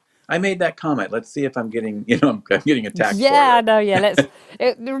commented. I made that comment. Let's see if I'm getting, I'm getting attacked for Yeah, I it. know. Yeah,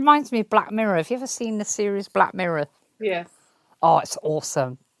 it reminds me of Black Mirror. Have you ever seen the series Black Mirror? Yes. Oh, it's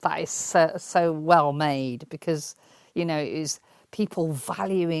awesome. That is so well made because it is people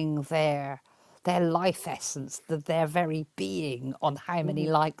valuing their life essence, their very being on how many Hmm.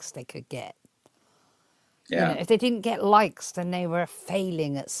 likes they could get. Yeah, If they didn't get likes, then they were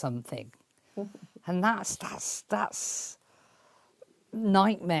failing at something, and that's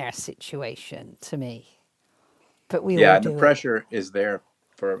nightmare situation to me. But we yeah, all and the do it. pressure is there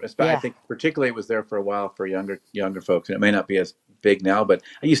for. I Yeah, think particularly it was there for a while for younger folks, and it may not be as big now, but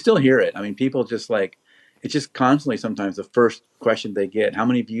you still hear it. I mean, people just like it's just constantly. Sometimes the first question they get: how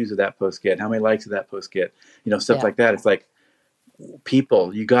many views did that post get? How many likes did that post get? Stuff yeah. like that. It's like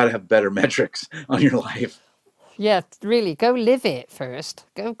people, you got to have better metrics on your life. Yeah, really, go live it first.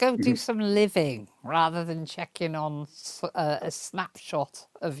 Go do some living rather than checking on a snapshot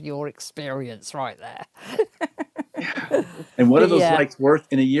of your experience right there. And what are But those yeah, likes worth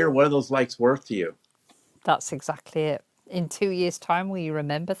in a year? What are those likes worth to you? that's exactly it. In 2 years' time, will you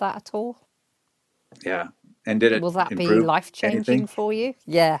remember that at all? Yeah. And did it Will that be improve life changing anything? for you?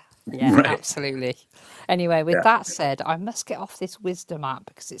 Yeah, yeah, Right. absolutely. Anyway, with Yeah. that said, I must get off this wisdom app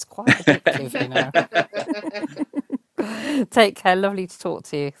because it's quite addictive. Take care. Lovely to talk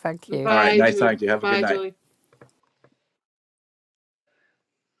to you. Thank you. All right. Bye, Nice Julie. talking to you. Have a good Bye, night. Julie.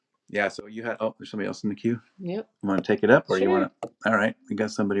 Yeah. So there's somebody else in the queue. Yep. You want to take it up or you Sure. want to? All right. We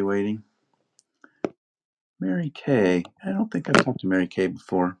got somebody waiting. Mary Kay. I don't think I've talked to Mary Kay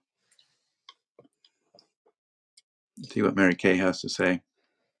before. Let's see what Mary Kay has to say.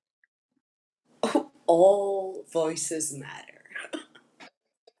 All voices matter.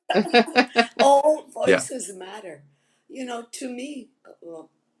 All Yeah. voices matter. To me,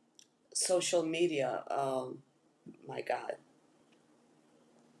 social media, my God,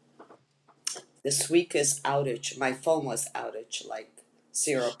 this week is outage. My phone was outage, like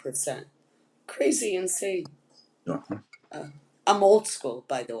 0%. Crazy insane. Uh-huh. I'm old school,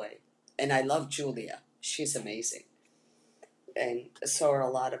 by the way, and I love Julia. She's amazing. And so are a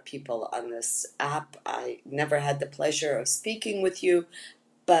lot of people on this app. I never had the pleasure of speaking with you,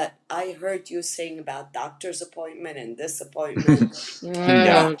 but I heard you saying about doctor's appointment and this appointment.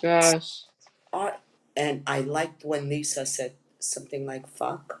 Yeah. Oh gosh. Are, and I liked when Lisa said something like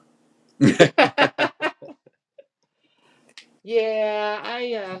fuck.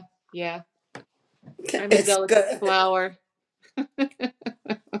 Yeah, yeah, I'm a It's delicate good. flower.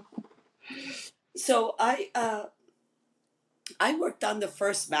 So I worked on the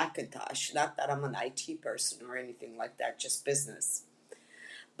first Macintosh. Not that I'm an IT person or anything like that, just business.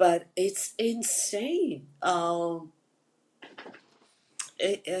 But it's insane.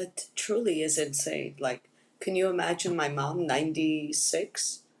 It truly is insane. Like, can you imagine my mom,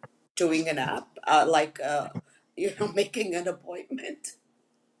 96, doing an app? Making an appointment?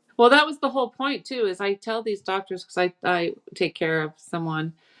 Well, that was the whole point too. Is I tell these doctors because I take care of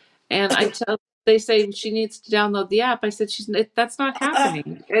someone, and they say she needs to download the app. I said that's not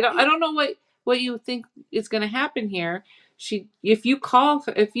happening. I don't know what you think is going to happen here. If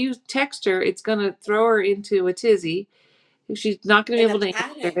you text her, it's going to throw her into a tizzy. She's not going to be In a able to answer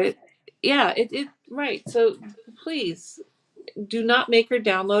panic. it. Yeah, it right. So please do not make her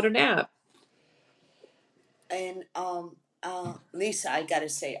download an app. And Lisa, I gotta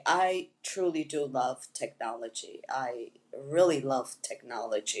say, I truly do love technology. I really love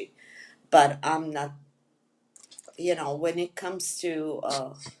technology, but I'm not. When it comes to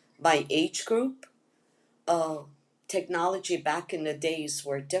my age group, uh, technology back in the days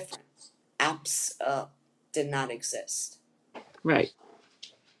were different. Apps did not exist. Right,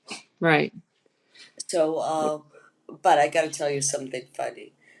 right. So, but I gotta tell you something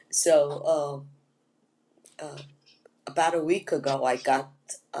funny. So, about a week ago, I got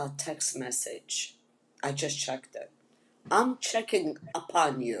a text message. I just checked it. I'm checking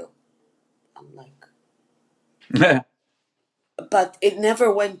upon you. I'm like, but it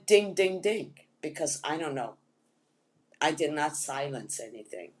never went ding, ding, ding because I don't know. I did not silence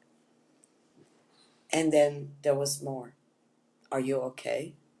anything. And then there was more. Are you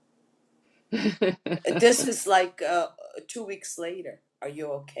okay? This is like 2 weeks later. Are you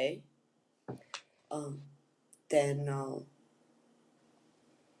okay? Um, then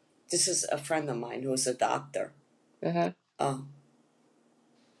this is a friend of mine who's a doctor. Uh-huh. Um,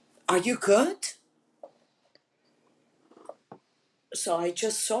 are you good? So I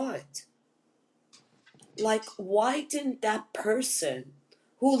just saw it. Like, why didn't that person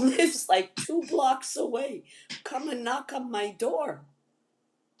who lives like 2 blocks away come and knock on my door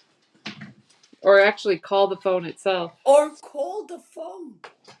Or actually call the phone itself. or call the phone?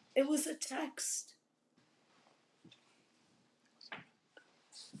 It was a text.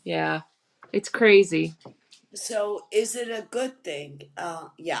 Yeah. It's crazy. So, is it a good thing?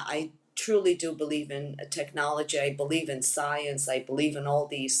 Yeah, I truly do believe in technology. I believe in science. I believe in all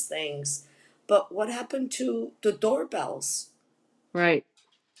these things. But what happened to the doorbells? Right.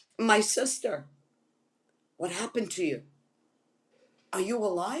 My sister, what happened to you? Are you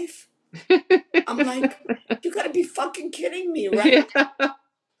alive? I'm like, you gotta be fucking kidding me, right? Yeah.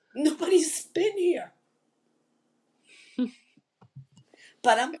 Nobody's been here.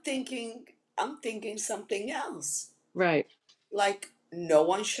 But I'm thinking something else. Right. Like, no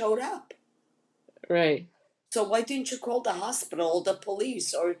one showed up. Right. So why didn't you call the hospital or the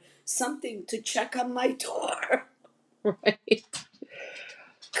police or something to check on my door? Right. Yeah,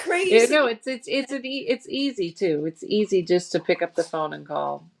 Crazy. no, it's easy too. It's easy just to pick up the phone and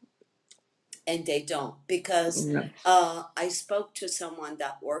call. And they don't, because No. I spoke to someone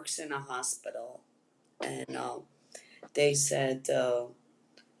that works in a hospital, and they said,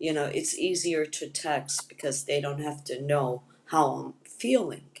 it's easier to text because they don't have to know how I'm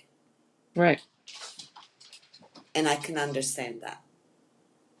feeling. Right. And I can understand that.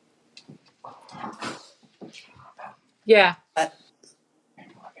 Yeah, But,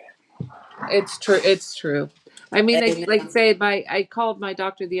 it's true. It's true. I mean, and, like say I called my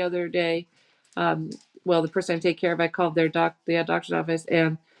doctor the other day. Um, well, the person I take care of, I called the doctor's office,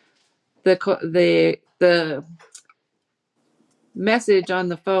 and the message on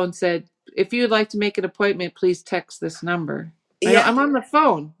the phone said, "If you'd like to make an appointment, please text this number." I go, yeah, "I'm on the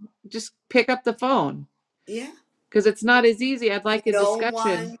phone. Just pick up the phone yeah. because it's not as easy. I'd like a No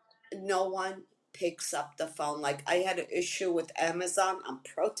discussion." one, no one picks up the phone. Like, I had an issue with Amazon. I'm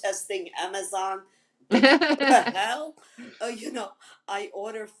protesting Amazon because what the hell? I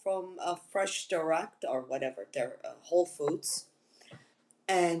order from Fresh Direct or whatever, their Whole Foods,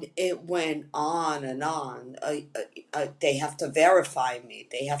 and it went on and on. They have to verify me.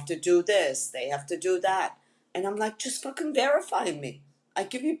 They have to do this. They have to do that. And I'm like, just fucking verify me. I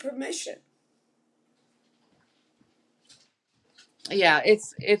give you permission. Yeah,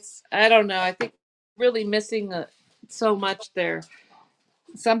 it's I don't know. I think really missing so much there.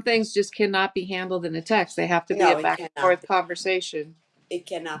 Some things just cannot be handled in a text. They have to be a No, it back and cannot forth be. conversation. It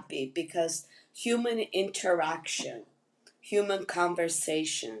cannot be, because human interaction, human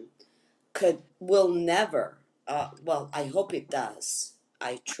conversation will never. Well, I hope it does.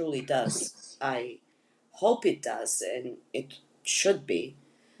 I truly does. I hope it does, and it should be.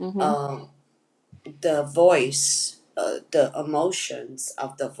 Mm-hmm. Um, the voice, the emotions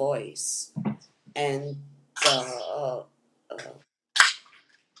of the voice, and the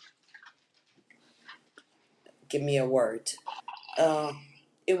give me a word. Uh,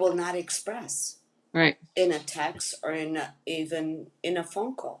 it will not express Right. in a text or even in a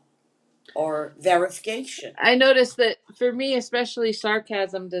phone call or verification. I noticed that for me, especially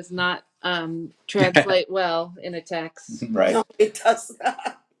sarcasm does not translate well in a text. Right. No, it does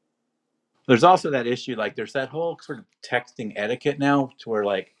not. There's also that issue, like there's that whole sort of texting etiquette now to where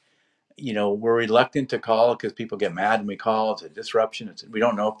like, we're reluctant to call because people get mad when we call. It's a disruption. We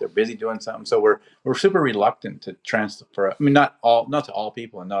don't know if they're busy doing something. So we're super reluctant to transfer. I mean, not to all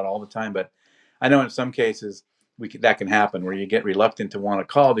people and not all the time, but I know in some cases that can happen where you get reluctant to want to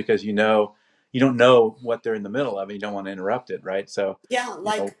call because you don't know what they're in the middle of and you don't want to interrupt it, right? So, Yeah, you know,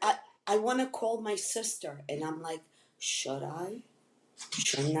 like I want to call my sister, and I'm like, should I?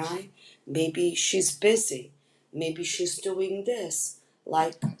 Shouldn't I? Maybe she's busy. Maybe she's doing this.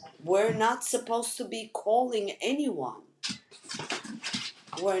 Like, we're not supposed to be calling anyone.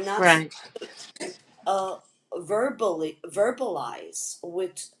 We're not Right. uh verbalize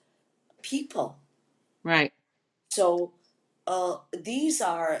with people. Right. So these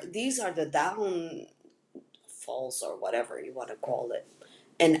are the downfalls, or whatever you want to call it,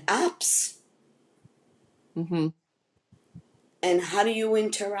 and apps. Mm-hmm. And how do you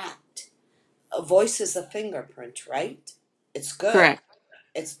interact? A voice is a fingerprint, right? It's good. Correct.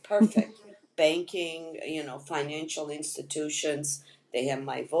 It's perfect. Banking, financial institutions, they have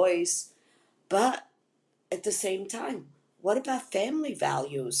my voice. But at the same time, what about family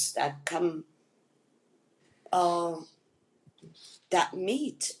values that come, uh, that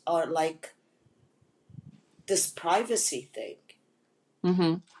meet, or like this privacy thing?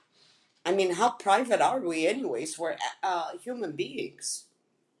 Mm-hmm. I mean, how private are we, anyways? We're human beings.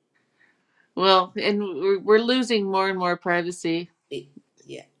 Well, and we're losing more and more privacy.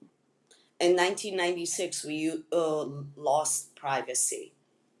 Yeah. in 1996 we lost privacy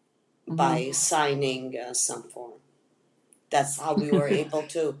by Mm-hmm. signing some form. That's how we were able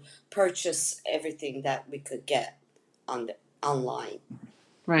to purchase everything that we could get on the online.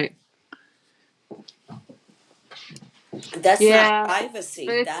 Right. That's not Yeah, but privacy.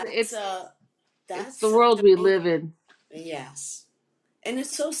 it's the That's world we live doing, in. yes. And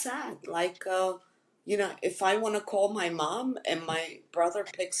it's so sad. Like, you know, if I want to call my mom and my brother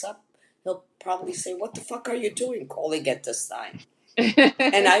picks up, he'll probably say, "What the fuck are you doing calling at this time?"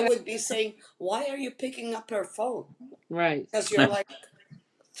 And I would be saying, "Why are you picking up her phone? Right. Because you're like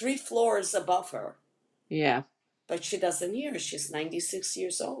 3 floors above her." Yeah. But she doesn't hear. She's 96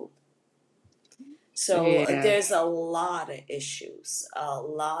 years old. So Yeah. there's a lot of issues, a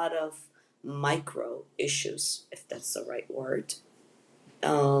lot of micro issues, if that's the right word.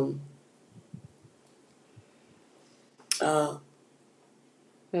 Um, uh,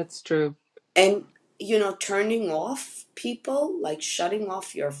 That's true. and, you know, turning off people, like shutting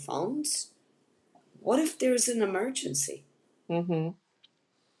off your phones. What if there's an emergency Mm-hmm.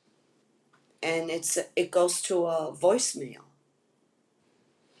 and it goes to a voicemail?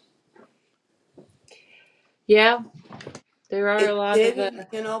 Yeah, there are a It lot of didn't,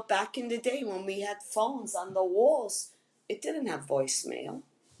 you know, back in the day when we had phones on the walls, it didn't have voicemail.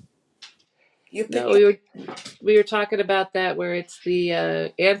 You no. picked up, We were talking about that where it's the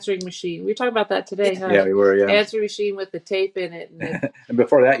answering machine. We were talking about that today, yeah, huh? Yeah, we were. Yeah. Answering machine with the tape in it, and then And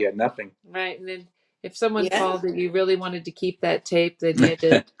before that, you had nothing. right, and then if someone yeah. called and you really wanted to keep that tape, then you had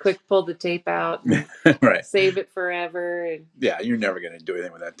to quick pull the tape out and Right. save it forever. And Yeah, you're never going to do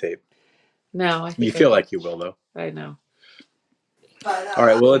anything with that tape. no, I You think feel like you will, though. I know. But All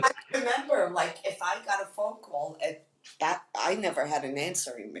right. Well, I remember, like, if I got a phone call, that I never had an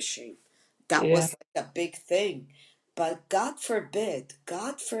answering machine. That Yeah. was like a big thing. But God forbid,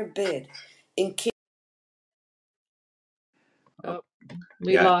 in case. Oh,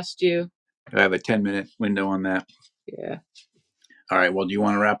 we yeah, lost you. I have a 10-minute window on that. Yeah. All right. Well, do you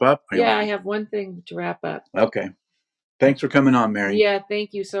want to wrap up? Or you Yeah, I want... have one thing to wrap up. Okay. Thanks for coming on, Mary. Yeah,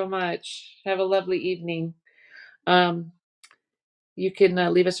 thank you so much. Have a lovely evening. You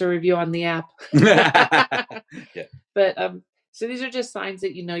can leave us a review on the app. Yeah. But so these are just signs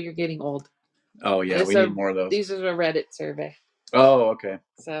that you know you're getting old. Oh, yeah. We need more of those. These are a Reddit survey. Oh, okay.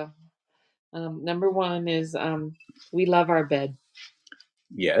 So number one is we love our bed.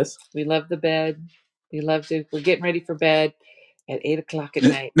 Yes. We love the bed. We're getting ready for bed at 8:00 at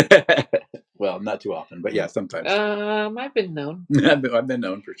night. Well, not too often, but yeah, sometimes. I've been known. I've been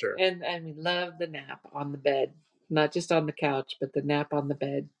known for sure. And we love the nap on the bed. Not just on the couch, but the nap on the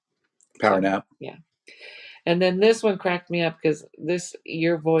bed. Power nap. Yeah. And then this one cracked me up because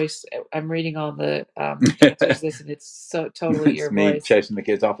your voice, I'm reading all the answers this, and it's so totally your It's me voice. chasing the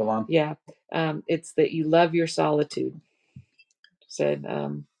kids off the lawn. Yeah. It's that you love your solitude. Said,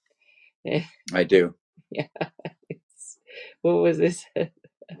 I do. yeah. What was this?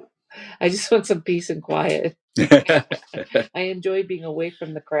 I just want some peace and quiet. I enjoy being away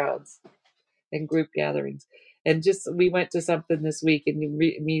from the crowds and group gatherings. And we went to something this week, and you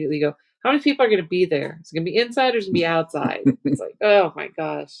immediately go, how many people are going to be there? It's going to be inside or it's going to be outside? It's like, oh my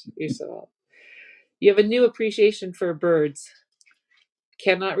gosh, you're so. You have a new appreciation for birds.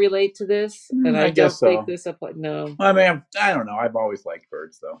 Cannot relate to this, and I guess don't think so. this applies. No. I mean, I don't know. I've always liked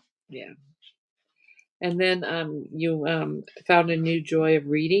birds, though. Yeah. And then you found a new joy of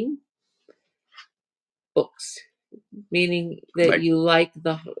reading books, meaning that Like you like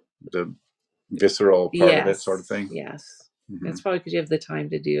the visceral part of it, sort of thing. Yes. Mhm. That's probably because you have the time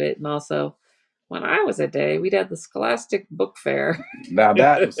to do it. And also, when I was a day, we'd have the Scholastic Book Fair. Now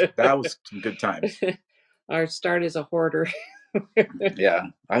that was some good times. Our start as a hoarder. Yeah,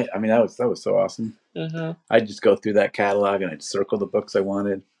 I mean that was so awesome. Uh-huh. I'd just go through that catalog and I'd circle the books I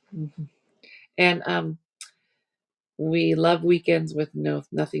wanted. Mm-hmm. And we love weekends with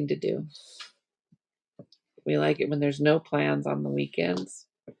nothing to do. We like it when there's no plans on the weekends.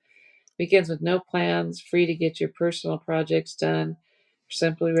 Weekends with no plans, free to get your personal projects done.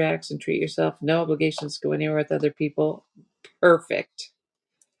 Simply relax and treat yourself. No obligations to go anywhere with other people. Perfect.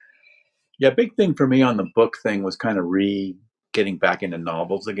 Yeah, big thing for me on the book thing was kind of getting back into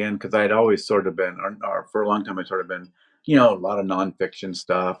novels again, because I'd always sort of been, or for a long time, I'd sort of been, a lot of nonfiction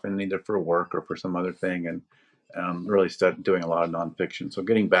stuff, and either for work or for some other thing, and really started doing a lot of nonfiction. So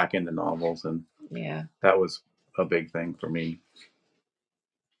getting back into novels, and yeah, that was a big thing for me.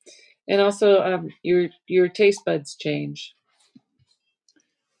 And also, your taste buds change.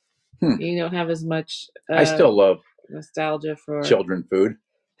 You don't have as much. I still love nostalgia for children food.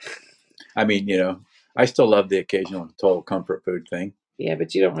 I mean, I still love the occasional total comfort food thing. Yeah,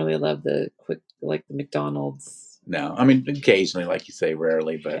 but you don't really love the quick, like the McDonald's. No, I mean, occasionally, like you say,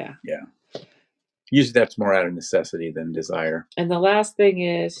 rarely, but yeah. Usually that's more out of necessity than desire. And the last thing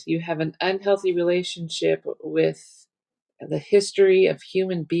is you have an unhealthy relationship with the history of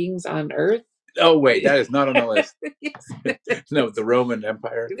human beings on Earth. Oh, wait, that is not on the list. Yes. No, the Roman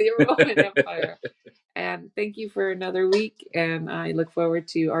Empire. The Roman Empire. And thank you for another week, and I look forward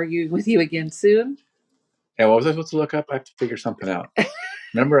to arguing with you again soon. And what was I supposed to look up? I have to figure something out.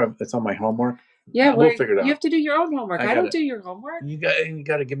 Remember, it's on my homework. Yeah, we'll figure it out. You have to do your own homework. I don't do your homework. You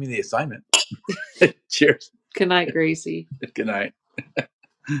got to give me the assignment. Cheers. Good night, Gracie. Good night.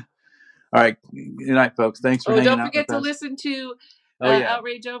 All right. Good night, folks. Thanks for hanging out with us. Don't forget to listen to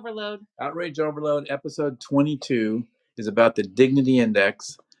Outrage Overload. Outrage Overload, episode 22 is about the Dignity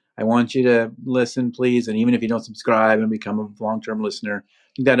Index. I want you to listen, please. And even if you don't subscribe and become a long-term listener, I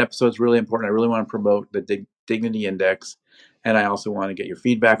think that episode is really important. I really want to promote the Dignity Index. And I also want to get your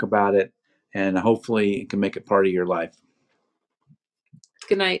feedback about it. And hopefully it can make it part of your life.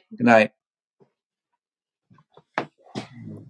 Good night. Good night.